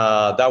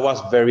 That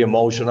was very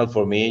emotional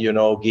for me,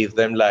 give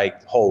them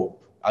like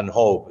hope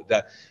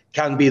that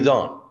can be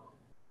done.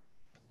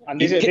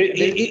 And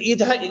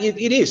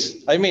it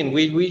is. I mean,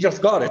 we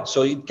just got it,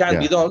 so it can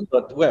be done.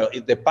 But well,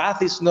 the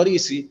path is not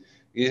easy.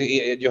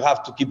 You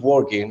have to keep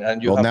working,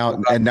 and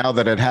now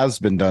that it has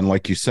been done,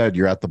 like you said,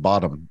 you're at the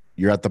bottom.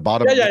 You're at the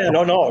bottom.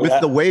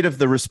 With the weight of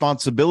the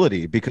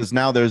responsibility, because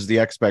now there's the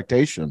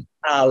expectation.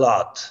 A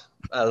lot.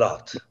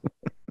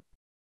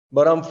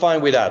 But I'm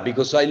fine with that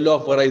because I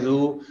love what I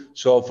do.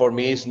 So for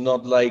me, it's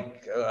not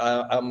like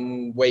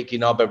I'm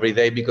waking up every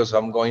day because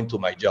I'm going to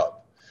my job.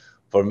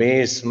 For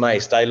me, it's my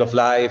style of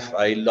life.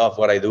 I love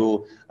what I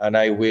do, and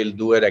I will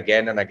do it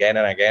again and again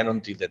and again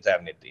until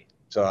eternity.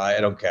 So I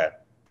don't care.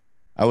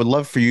 I would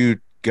love for you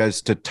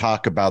guys to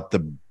talk about the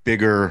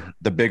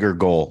bigger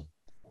goal,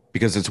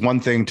 because it's one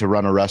thing to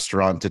run a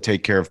restaurant, to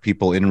take care of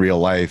people in real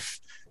life.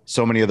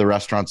 So many of the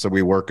restaurants that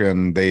we work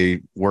in, they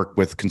work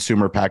with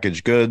consumer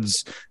packaged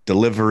goods,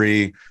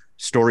 delivery,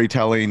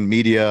 storytelling,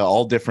 media,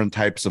 all different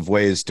types of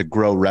ways to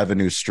grow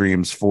revenue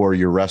streams for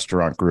your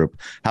restaurant group.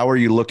 How are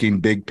you looking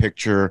big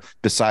picture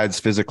besides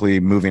physically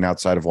moving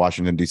outside of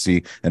Washington,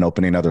 D.C. and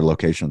opening other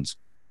locations?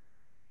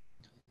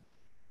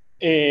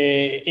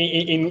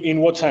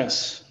 In what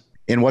sense?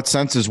 In what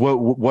sense is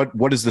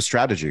what is the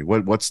strategy?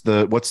 What's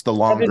the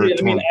longer term?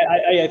 I mean,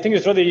 I think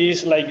the strategy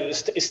is like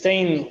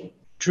staying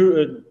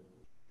true,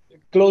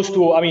 close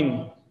to. I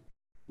mean,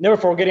 never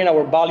forgetting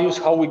our values,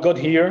 how we got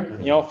here.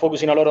 You know,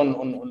 focusing a lot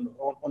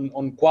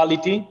on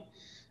quality,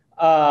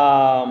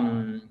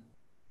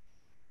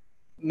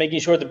 making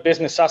sure the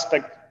business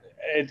aspect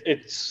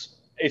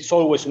it's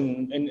always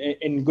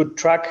in good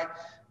track.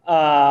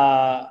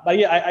 But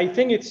yeah, I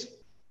think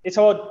it's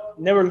about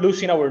never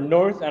losing our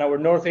north, and our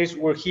north is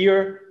we're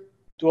here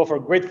to offer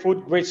great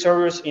food, great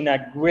service in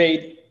a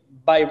great,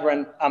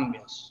 vibrant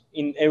ambience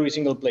in every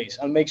single place,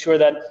 and make sure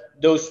that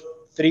those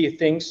three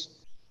things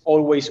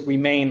always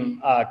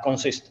remain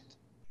consistent.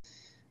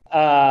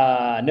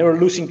 Never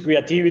losing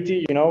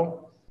creativity,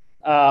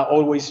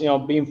 always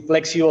being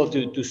flexible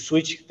to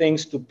switch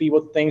things, to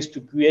pivot things,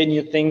 to create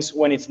new things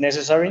when it's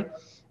necessary,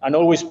 and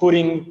always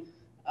putting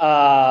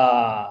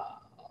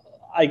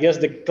I guess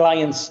the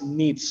client's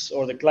needs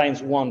or the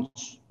client's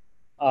wants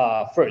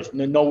first.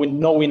 Knowing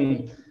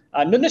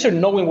not necessarily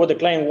knowing what the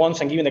client wants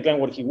and giving the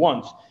client what he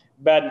wants,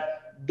 but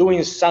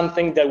doing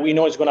something that we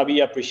know is going to be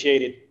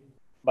appreciated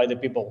by the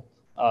people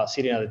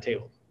sitting at the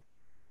table.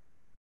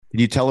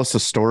 Can you tell us a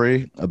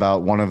story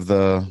about one of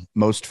the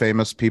most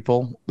famous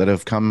people that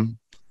have come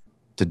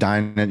to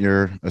dine at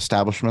your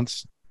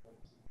establishments?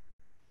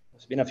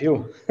 There's been a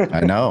few.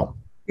 I know.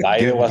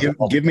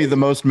 Give me the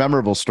most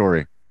memorable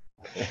story.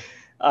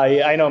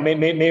 I know.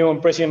 Maybe when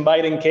President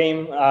Biden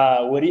came,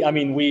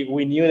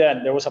 we knew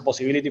that there was a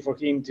possibility for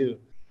him to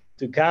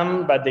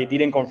come, but they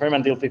didn't confirm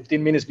until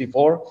 15 minutes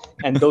before.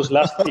 And those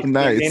last 15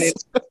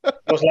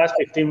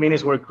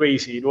 minutes were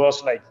crazy. It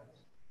was like,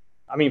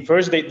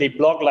 first they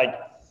blocked like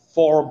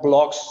 4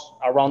 blocks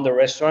around the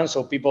restaurant,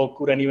 so people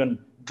couldn't even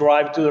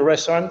drive to the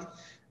restaurant.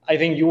 I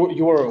think you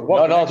were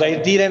walking. No,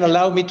 they didn't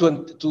allow me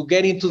to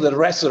get into the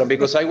restaurant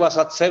because I was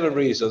at 7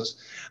 Reasons,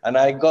 and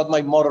I got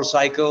my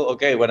motorcycle.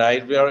 Okay, when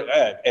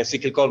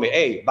Ezequiel called me,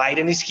 hey,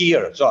 Biden is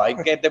here. So I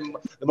get the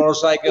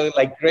motorcycle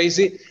like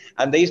crazy,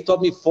 and they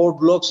stopped me 4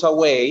 blocks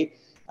away.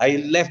 I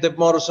left the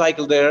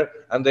motorcycle there,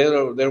 and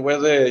there were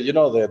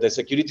the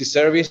security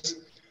service.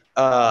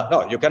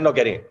 No, you cannot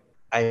get in.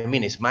 I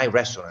mean, it's my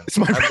restaurant. It's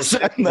my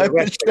restaurant.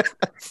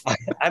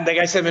 And the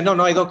guy said, no,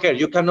 I don't care.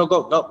 You cannot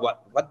go. No,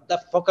 what the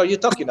fuck are you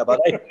talking about?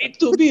 I need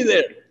to be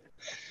there.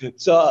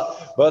 So,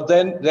 but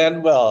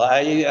then, well,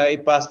 I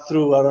passed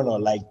through, I don't know,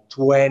 like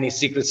 20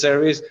 Secret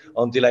Service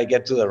until I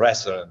get to the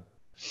restaurant.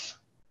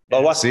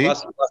 But was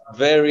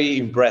very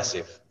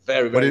impressive.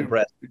 Very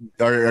impressive.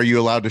 Are you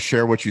allowed to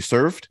share what you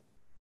served?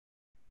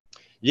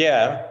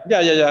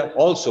 Yeah.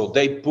 Also,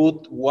 they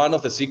put one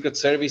of the Secret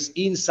Service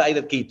inside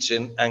the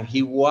kitchen, and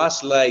he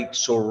was like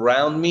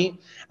surround me,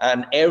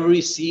 and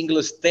every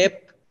single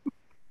step,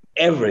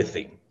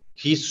 everything.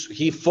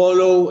 He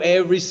followed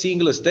every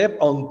single step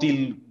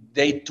until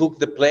they took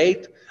the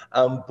plate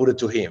and put it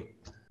to him.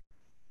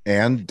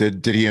 And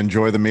did he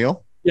enjoy the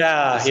meal?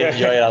 Yeah, he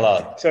enjoyed it a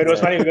lot. So it was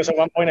funny because at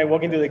one point I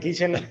walk into the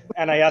kitchen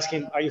and I ask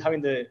him, "Are you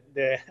having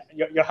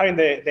you're having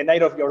the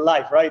night of your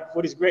life, right?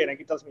 Food is great," and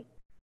he tells me.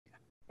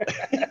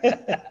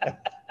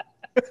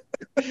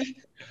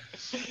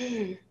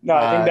 No,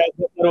 I think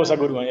that was a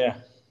good one. Yeah.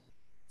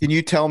 Can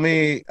you tell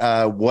me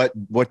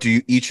what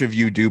do each of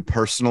you do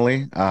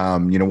personally?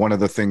 One of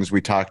the things we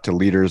talk to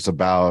leaders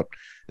about,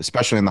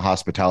 especially in the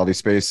hospitality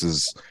space,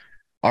 is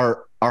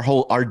our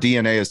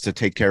DNA is to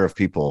take care of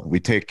people.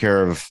 We take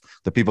care of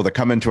the people that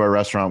come into our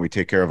restaurant. We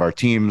take care of our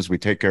teams. We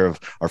take care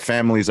of our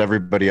families,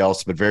 everybody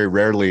else, but very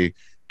rarely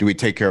do we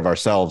take care of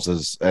ourselves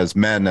as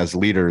men, as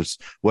leaders.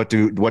 What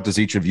does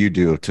each of you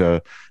do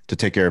to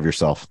take care of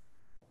yourself?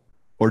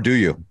 Or do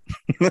you?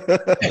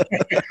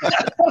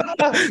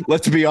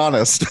 Let's be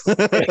honest.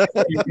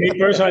 Me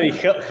personally,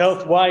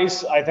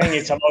 health-wise, I think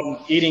it's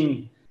about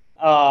eating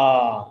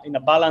in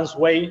a balanced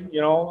way,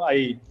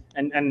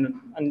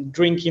 and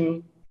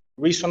drinking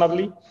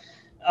reasonably.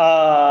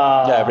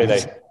 Every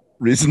day.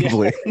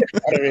 reasonably.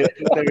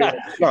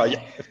 No,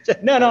 yeah.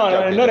 No,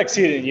 not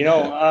exceeding.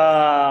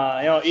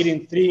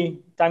 Eating 3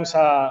 times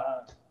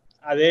a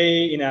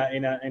day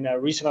in a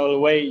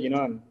reasonable way.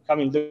 And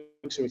having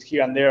luxuries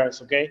here and there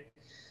is okay.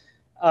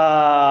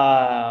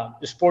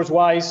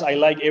 Sports-wise, I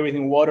like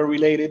everything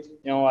water-related.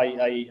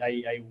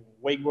 I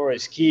wakeboard, I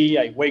ski,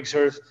 I wake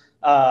surf.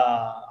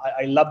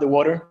 I love the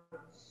water.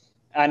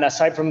 And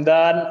aside from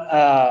that,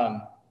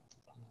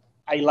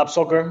 I love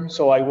soccer,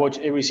 so I watch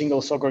every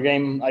single soccer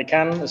game I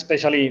can,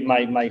 especially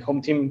my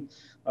home team,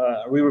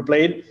 River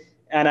Plate.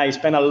 And I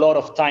spend a lot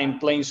of time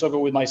playing soccer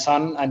with my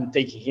son and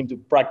taking him to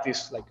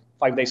practice like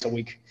 5 days a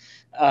week.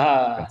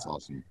 That's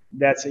awesome.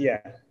 Yeah.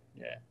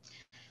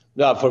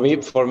 No, for me,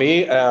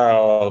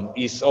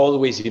 it's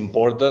always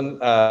important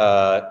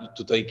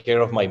to take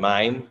care of my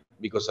mind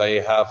because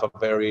I have a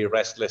very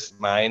restless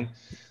mind.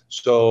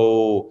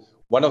 So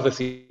one of the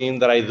things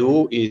that I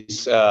do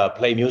is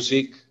play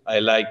music. I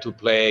like to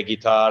play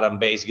guitar and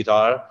bass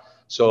guitar.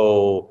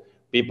 So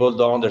people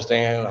don't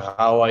understand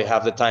how I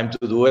have the time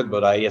to do it,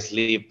 but I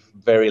sleep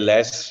very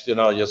less,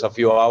 just a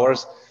few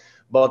hours.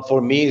 But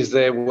for me, it's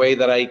the way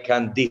that I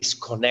can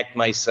disconnect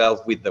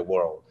myself with the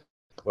world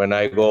when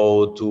I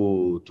go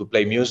to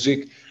play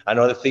music.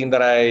 Another thing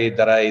that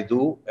I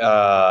do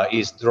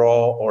is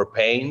draw or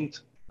paint.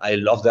 I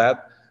love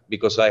that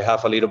because I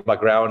have a little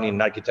background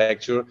in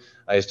architecture.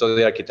 I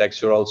studied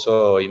architecture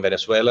also in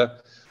Venezuela.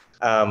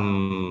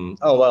 And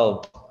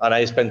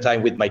I spend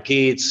time with my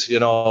kids,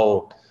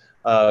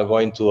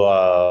 going to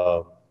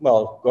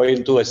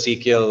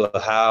Ezekiel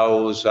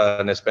house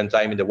and spend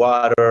time in the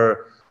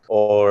water.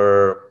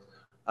 Or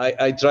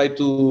I try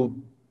to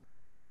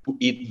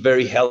eat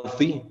very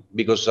healthy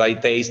because I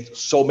taste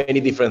so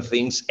many different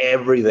things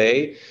every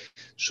day.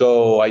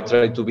 So I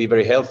try to be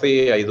very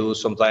healthy. I do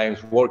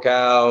sometimes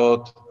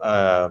workout,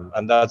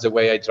 and that's the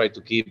way I try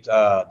to keep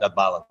that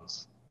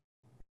balance.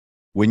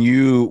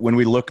 When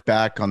we look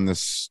back on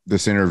this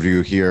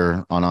interview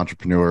here on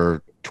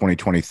Entrepreneur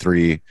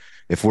 2023,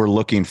 if we're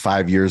looking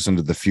 5 years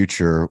into the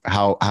future,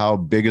 how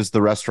big is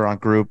the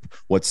restaurant group?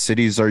 What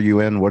cities are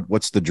you in?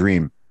 What's the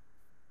dream?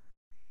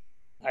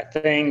 I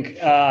think,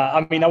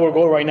 our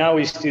goal right now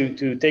is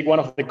to take one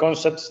of the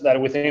concepts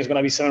that we think is going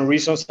to be 7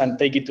 Reasons and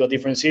take it to a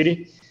different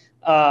city.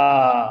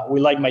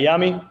 We like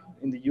Miami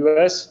in the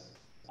US.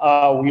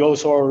 We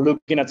also are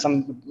looking at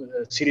some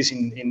cities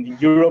in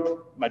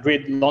Europe,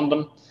 Madrid,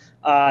 London.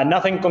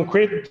 Nothing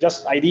concrete,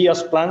 just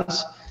ideas,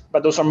 plans,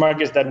 but those are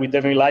markets that we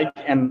definitely like.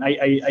 And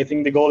I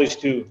think the goal is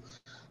to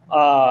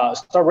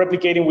start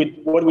replicating with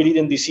what we did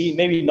in DC,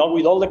 maybe not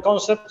with all the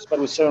concepts, but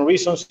with 7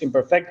 Reasons,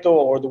 Imperfecto,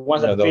 or the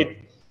ones that fit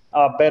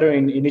better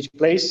in each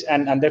place,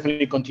 and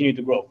definitely continue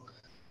to grow.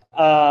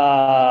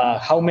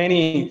 How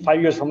many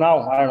 5 years from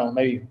now? I don't know,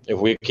 maybe. If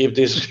we keep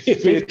this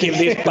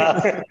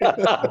path. I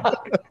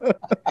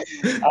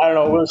don't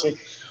know, we'll see.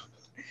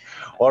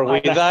 Or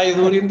we die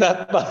during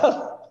that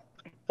path.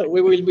 We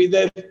will be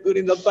dead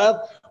during that path,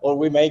 or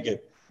we make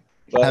it.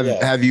 But,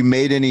 have you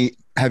made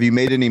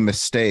any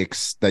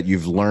mistakes that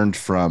you've learned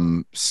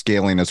from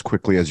scaling as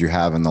quickly as you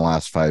have in the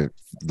last a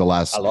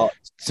lot.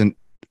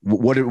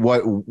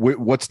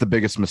 What's the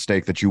biggest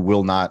mistake that you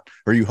will not,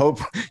 or you hope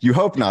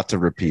not to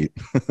repeat?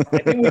 I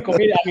think we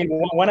committed.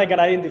 When I can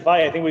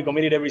identify, I think we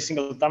committed every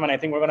single time, and I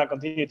think we're going to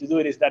continue to do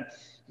it. Is that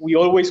we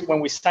always, when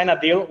we sign a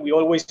deal, we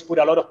always put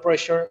a lot of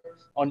pressure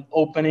on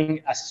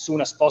opening as soon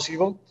as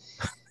possible.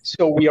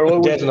 So we are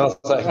always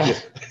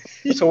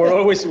so we're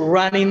always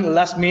running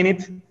last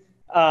minute,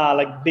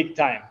 like big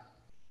time.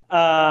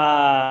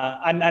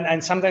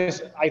 And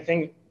sometimes I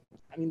think,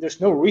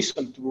 there's no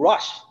reason to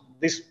rush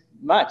this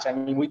much.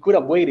 We could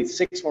have waited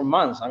 6 more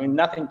months.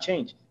 Nothing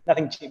changed.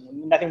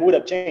 Nothing would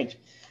have changed.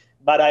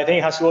 But I think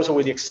it has to also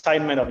with the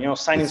excitement of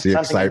signing something.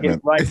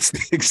 Excitement. Right. It's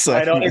the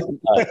excitement.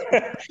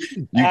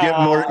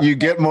 You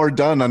get more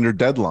done under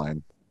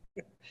deadline.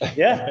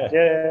 Yeah.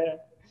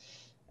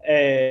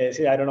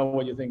 See, I don't know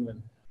what you think,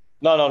 man.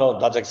 No.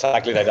 That's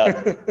exactly like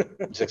that.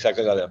 It's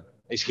exactly like that.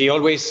 He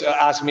always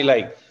asked me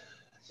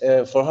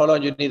for how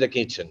long you need a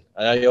kitchen,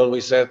 and I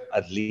always said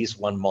at least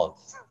 1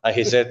 month. And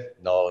he said,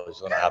 no,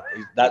 it's gonna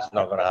happen. That's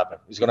not gonna happen.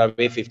 It's gonna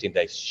be 15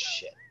 days.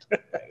 Shit.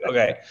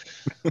 Okay,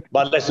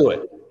 but let's do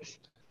it.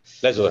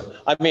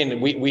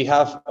 We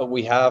have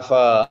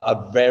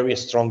a very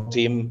strong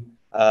team.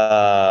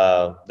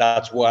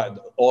 That's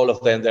what all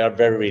of them. They are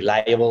very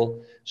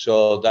reliable.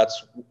 So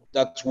that's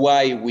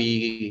why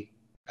we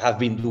have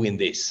been doing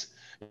this.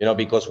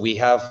 Because we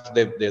have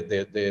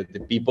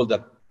the people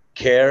that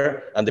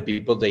care and the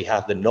people they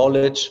have the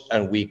knowledge,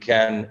 and we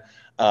can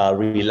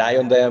rely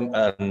on them,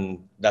 and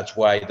that's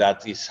why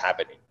that is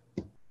happening.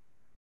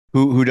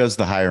 Who does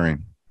the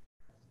hiring?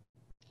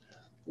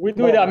 We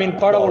do it.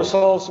 Part of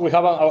ourselves. We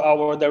have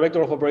our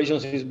director of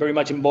operations is very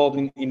much involved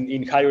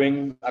in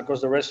hiring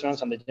across the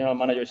restaurants, and the general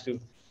managers too.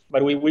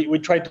 But we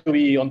try to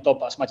be on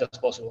top as much as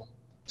possible,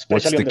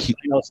 especially on the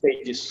final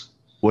stages.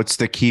 What's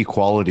the key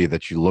quality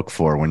that you look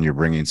for when you're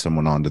bringing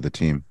someone onto the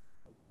team?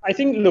 I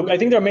think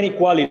there are many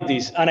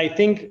qualities, and I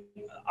think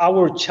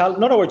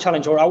not our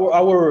challenge, or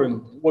our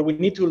what we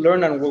need to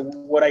learn, and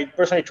what I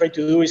personally try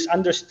to do is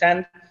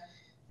understand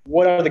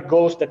what are the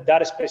goals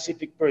that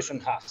specific person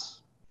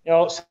has.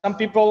 Some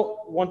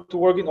people want to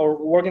work in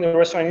the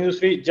restaurant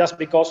industry just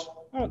because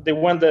they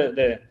want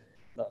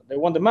they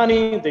want the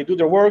money, they do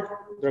their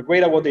work, they're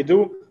great at what they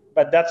do,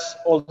 but that's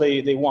all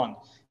they want.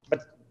 But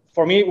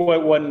for me,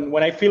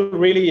 when I feel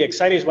really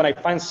excited is when I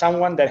find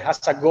someone that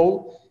has a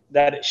goal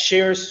that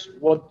shares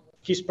what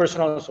his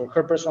personal or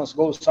her personal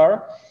goals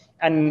are,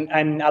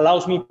 and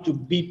allows me to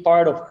be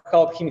part of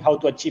help him how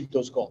to achieve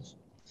those goals.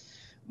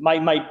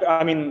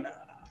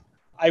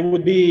 I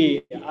would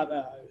be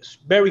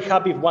very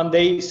happy if one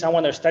day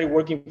someone that started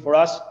working for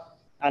us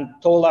and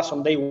told us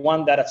on day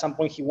one that at some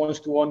point he wants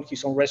to own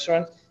his own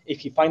restaurant, if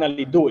he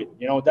finally do it.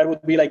 That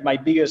would be like my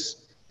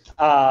biggest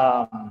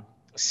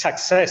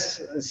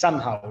success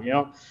somehow,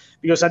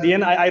 because at the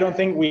end, I don't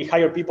think we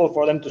hire people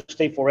for them to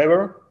stay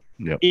forever.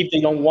 Yep. If they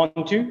don't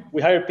want to.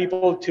 We hire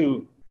people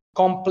to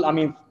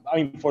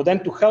for them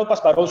to help us,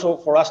 but also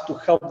for us to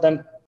help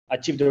them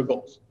achieve their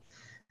goals.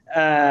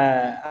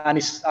 And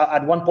it's,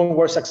 at one point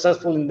we're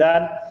successful in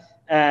that,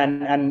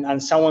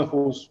 and someone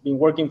who's been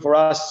working for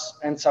us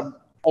ends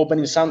up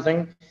opening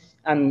something,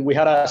 and we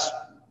had a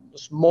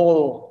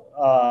small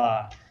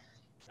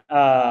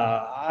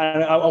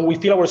and we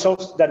feel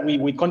ourselves that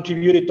we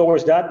contributed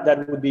towards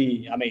that would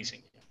be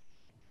amazing.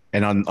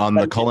 And on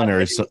the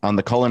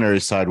culinary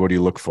side, what do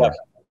you look for?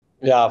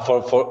 Yeah,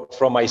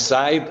 from my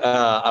side,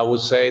 I would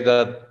say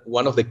that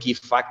one of the key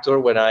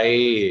factors when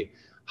I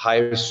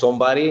hire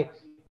somebody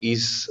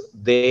is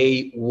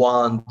they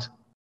want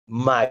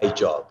my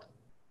job.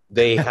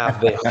 They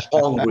have the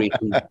hungry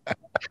to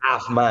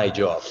have my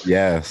job.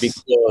 Yes.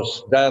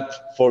 Because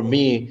that, for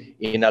me,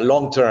 in a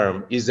long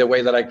term, is the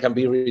way that I can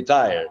be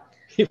retired.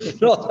 If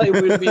not, I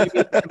will be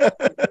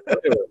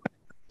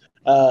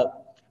forever.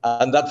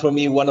 And that, for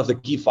me, one of the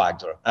key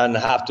factors. And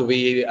have to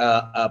be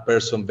a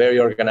person very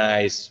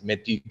organized,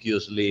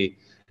 meticulously.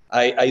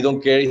 I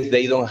don't care if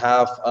they don't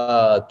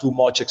have too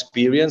much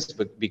experience,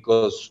 but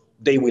because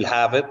they will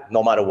have it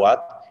no matter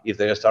what, if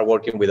they start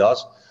working with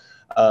us.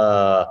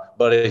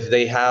 But if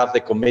they have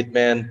the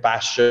commitment,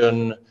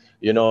 passion,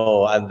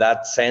 and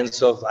that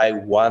sense of I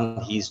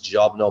want his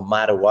job no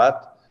matter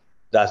what,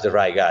 that's the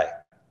right guy.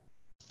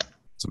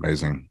 It's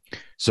amazing.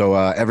 So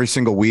every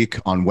single week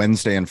on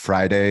Wednesday and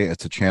Friday,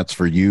 it's a chance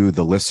for you,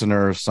 the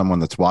listener, someone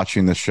that's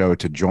watching the show,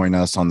 to join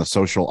us on the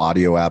social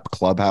audio app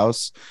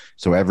Clubhouse.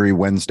 So every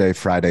Wednesday,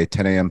 Friday,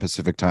 10 a.m.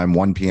 Pacific time,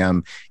 1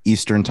 p.m.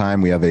 Eastern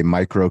time, we have a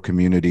micro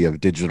community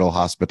of digital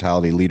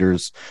hospitality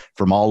leaders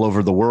from all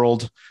over the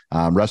world,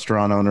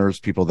 restaurant owners,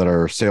 people that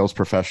are sales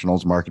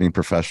professionals, marketing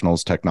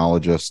professionals,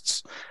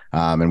 technologists.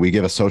 And we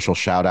give a social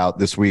shout out.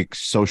 This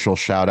week's social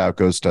shout out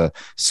goes to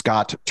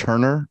Scott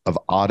Turner of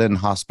Auden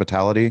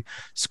Hospitality.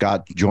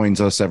 Scott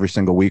joins us every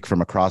single week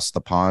from across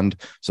the pond.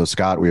 So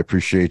Scott, we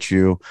appreciate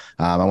you.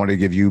 I want to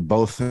give you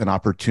both an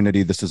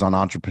opportunity. This is on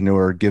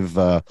Entrepreneur. Give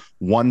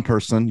one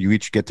person, you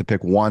each get to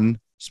pick one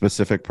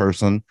specific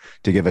person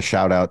to give a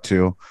shout out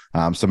to,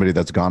 somebody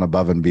that's gone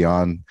above and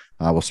beyond.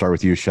 We'll start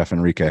with you, Chef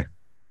Enrique.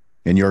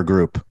 In your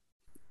group,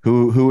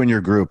 who in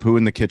your group, who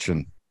in the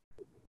kitchen?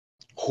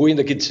 Who in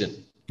the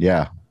kitchen?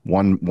 Yeah,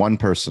 one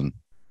person.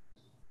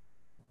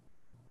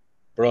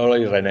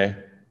 Probably Rene.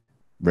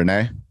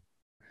 Rene?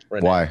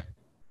 Why?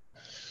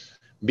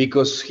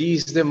 Because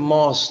he's the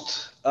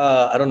most,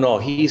 I don't know,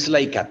 he's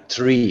like a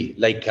tree,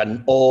 like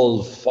an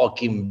old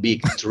fucking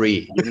big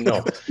tree,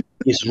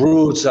 His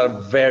roots are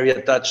very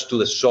attached to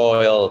the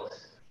soil.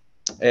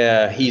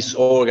 He's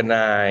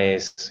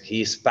organized,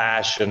 he's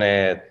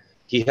passionate.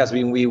 He has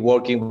been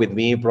working with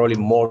me probably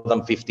more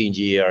than 15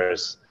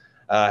 years.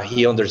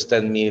 He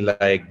understands me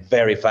like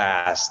very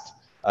fast.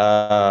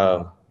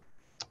 Probably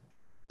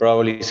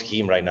it's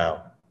him right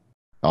now.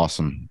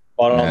 Awesome.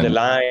 But on the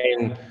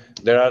line,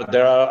 there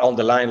are on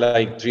the line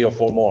like 3 or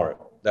 4 more.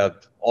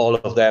 That all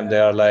of them, they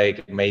are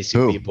like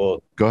amazing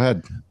people. Go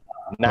ahead.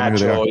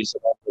 Nacho is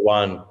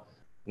one.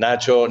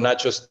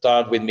 Nacho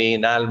started with me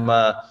in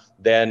Alma.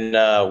 Then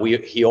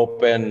he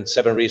opened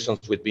 7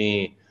 Reasons with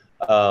me.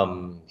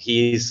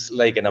 He's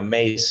like an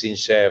amazing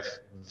chef,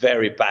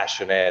 very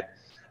passionate.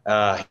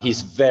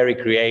 He's very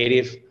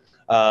creative.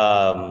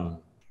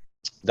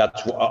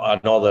 That's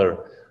another.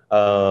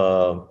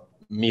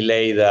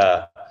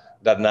 Mileda,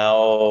 that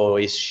now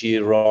is she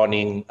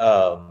running,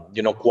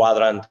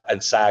 Quadrant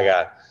and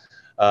Saga.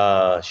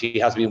 She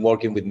has been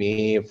working with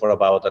me for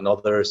about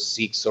another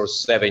 6 or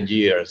 7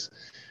 years.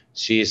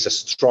 She's a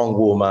strong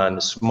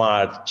woman,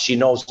 smart. She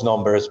knows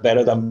numbers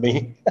better than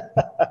me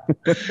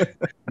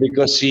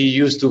because she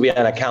used to be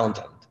an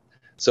accountant.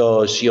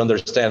 So she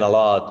understands a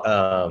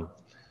lot.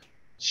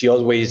 She's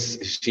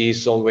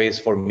always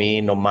for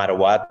me, no matter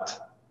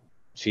what.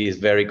 She is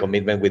very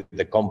committed with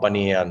the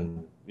company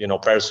and,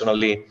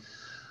 personally.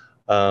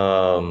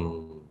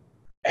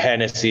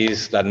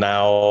 Hennessy's that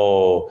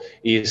now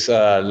is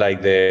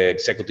like the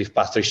executive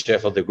pastry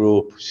chef of the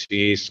group.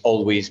 She's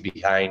always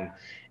behind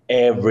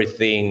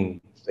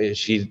everything.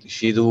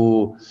 She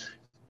do,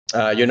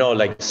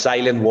 like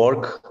silent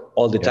work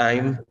all the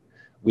time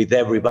with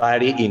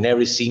everybody in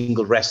every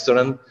single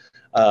restaurant.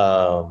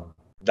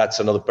 That's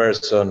another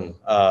person.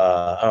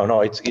 I don't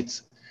know.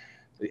 It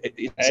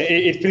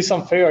feels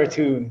unfair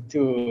to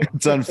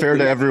it's unfair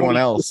to everyone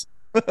else.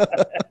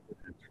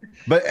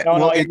 But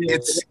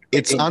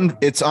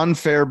it's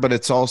unfair, but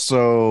it's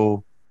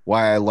also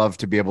why I love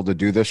to be able to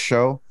do this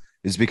show,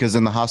 is because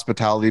in the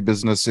hospitality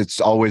business, it's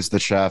always the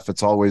chef,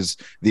 it's always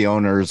the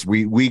owners.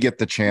 We get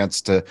the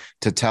chance to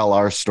tell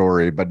our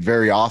story, but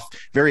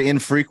very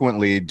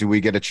infrequently do we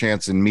get a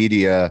chance in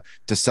media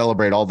to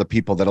celebrate all the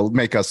people that'll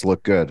make us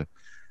look good.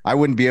 I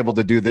wouldn't be able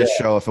to do this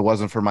show if it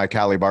wasn't for my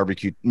Cali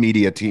barbecue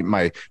media team,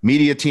 my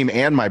media team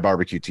and my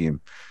barbecue team.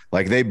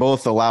 Like, they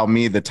both allow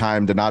me the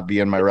time to not be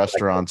in my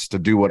restaurants to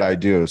do what I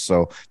do.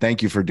 So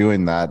thank you for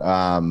doing that.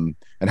 And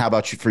how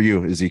about for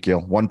you,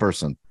 Ezequiel? One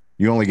person.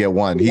 You only get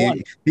one. He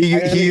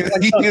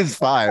is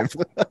 5.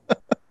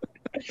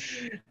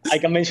 I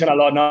can mention a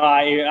lot. No,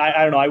 I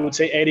don't know. I would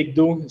say Eric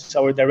Du is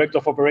our director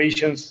of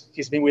operations.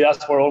 He's been with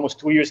us for almost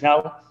 2 years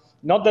now.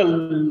 Not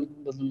the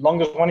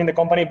longest one in the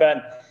company,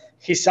 but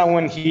he's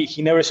someone,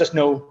 he never says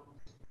no.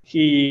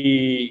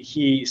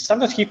 He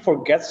sometimes he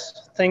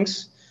forgets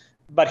things,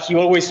 but he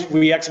always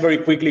reacts very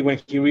quickly when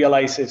he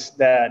realizes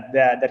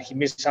that he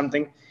missed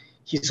something.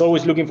 He's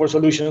always looking for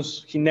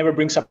solutions. He never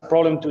brings a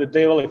problem to the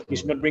table if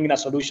he's not bringing a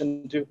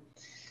solution to.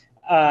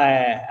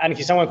 And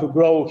he's someone who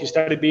grew. He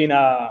started being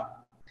our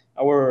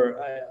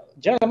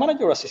general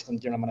manager or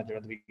assistant general manager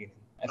at the beginning.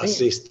 I think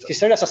he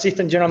started as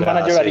assistant general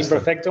manager at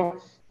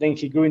Imperfecto. Then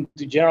he grew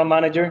into general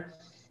manager.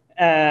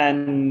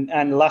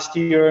 And last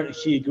year,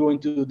 he grew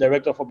into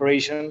director of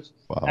operations.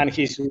 Wow. And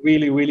he's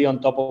really, really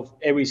on top of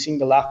every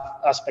single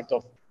aspect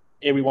of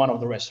every one of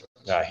the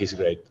restaurants. Yeah, he's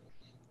great.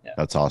 Yeah.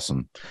 That's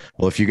awesome.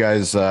 Well, if you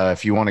guys,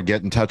 if you want to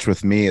get in touch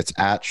with me, it's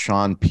at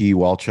Sean P.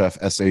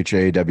 Walchef,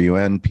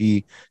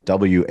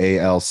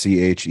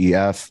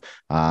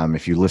 ShawnPWalchef.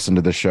 If you listen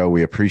to the show,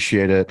 we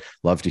appreciate it.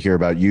 Love to hear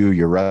about you,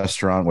 your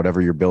restaurant, whatever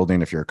you're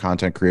building. If you're a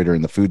content creator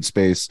in the food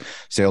space,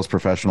 sales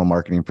professional,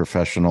 marketing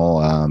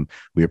professional,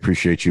 we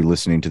appreciate you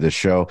listening to this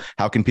show.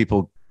 How can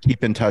people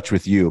keep in touch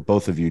with you,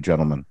 both of you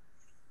gentlemen?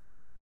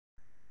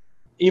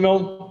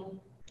 Email.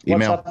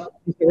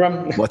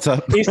 Instagram. What's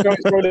up?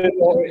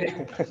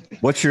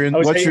 What's your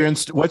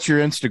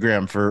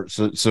Instagram for?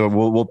 So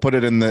we'll put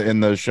it in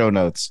the show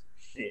notes.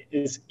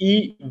 It's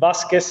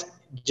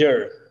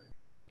Vázquez-Ger.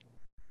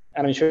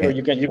 And I'm sure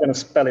you're gonna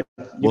spell it.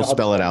 We'll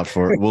spell it out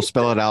for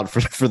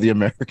the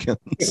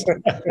Americans.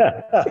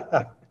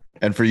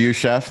 And for you,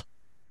 chef?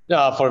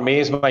 For me,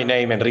 it's my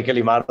name, Enrique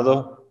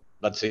Limardo.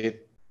 That's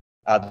it.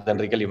 At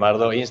Enrique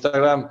Limardo,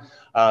 Instagram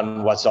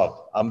and WhatsApp.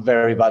 I'm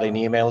very bad in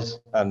emails,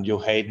 and you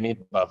hate me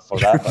for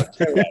that.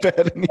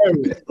 But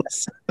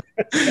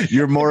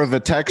you're more of a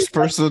text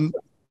person.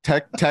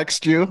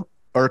 Text you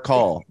or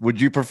call? Would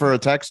you prefer a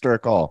text or a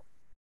call?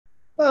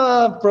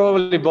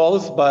 Probably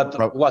both, but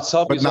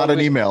WhatsApp. But is not always,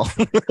 an email.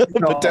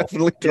 But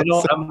definitely.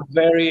 I'm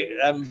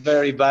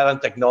very bad on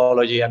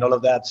technology and all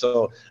of that,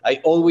 so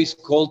I always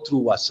call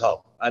through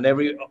WhatsApp. And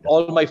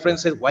all my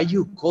friends said, "Why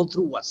you call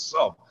through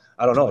WhatsApp?"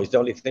 I don't know. It's the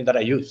only thing that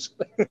I use.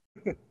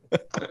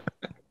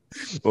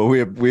 Well,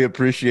 we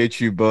appreciate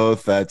you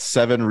both at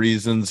 7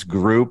 Reasons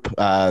Group,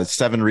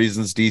 7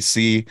 Reasons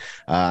DC.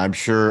 I'm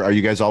sure. Are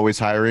you guys always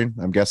hiring?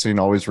 I'm guessing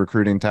always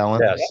recruiting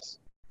talent.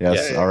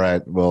 Yes. Yeah. All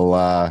right.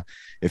 Well,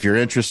 if you're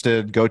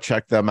interested, go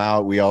check them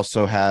out. We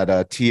also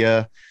had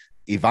Tia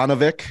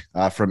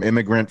Ivanovic from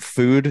Immigrant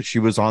Food. She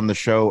was on the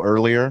show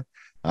earlier.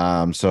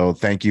 So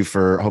thank you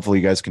hopefully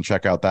you guys can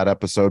check out that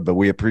episode. But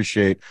we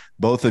appreciate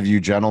both of you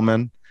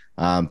gentlemen.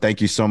 Thank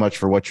you so much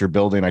for what you're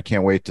building. I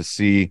can't wait to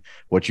see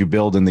what you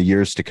build in the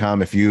years to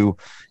come. If you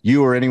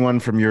or anyone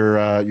from your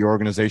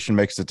organization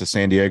makes it to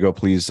San Diego,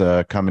 please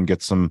come and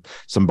get some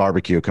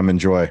barbecue. Come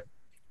enjoy.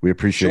 We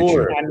appreciate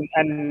you.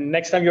 And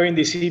next time you're in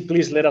DC,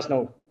 please let us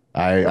know.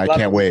 I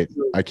can't wait.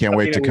 I can't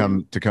wait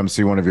to come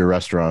see one of your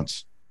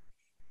restaurants.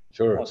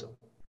 Sure. Awesome.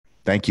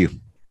 Thank you.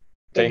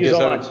 Thank you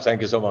so much.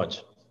 Thank you so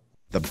much.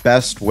 The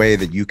best way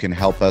that you can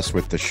help us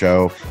with the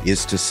show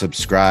is to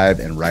subscribe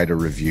and write a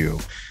review.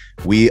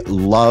 We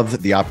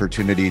love the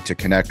opportunity to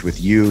connect with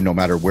you no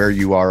matter where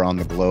you are on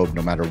the globe,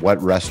 no matter what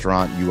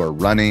restaurant you are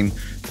running.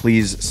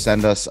 Please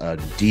send us a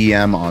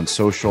DM on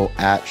social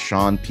at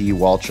Sean P.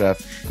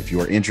 Walchef. If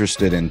you are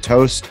interested in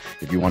toast,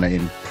 if you want to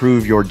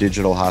improve your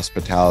digital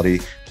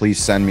hospitality, please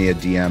send me a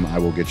DM. I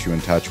will get you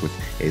in touch with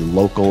a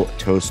local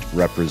toast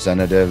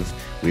representative.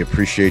 We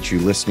appreciate you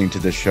listening to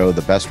this show.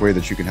 The best way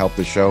that you can help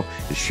the show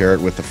is share it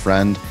with a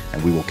friend,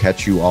 and we will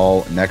catch you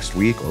all next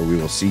week, or we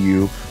will see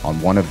you on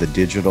one of the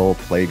digital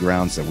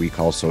playgrounds that we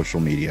call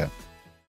social media.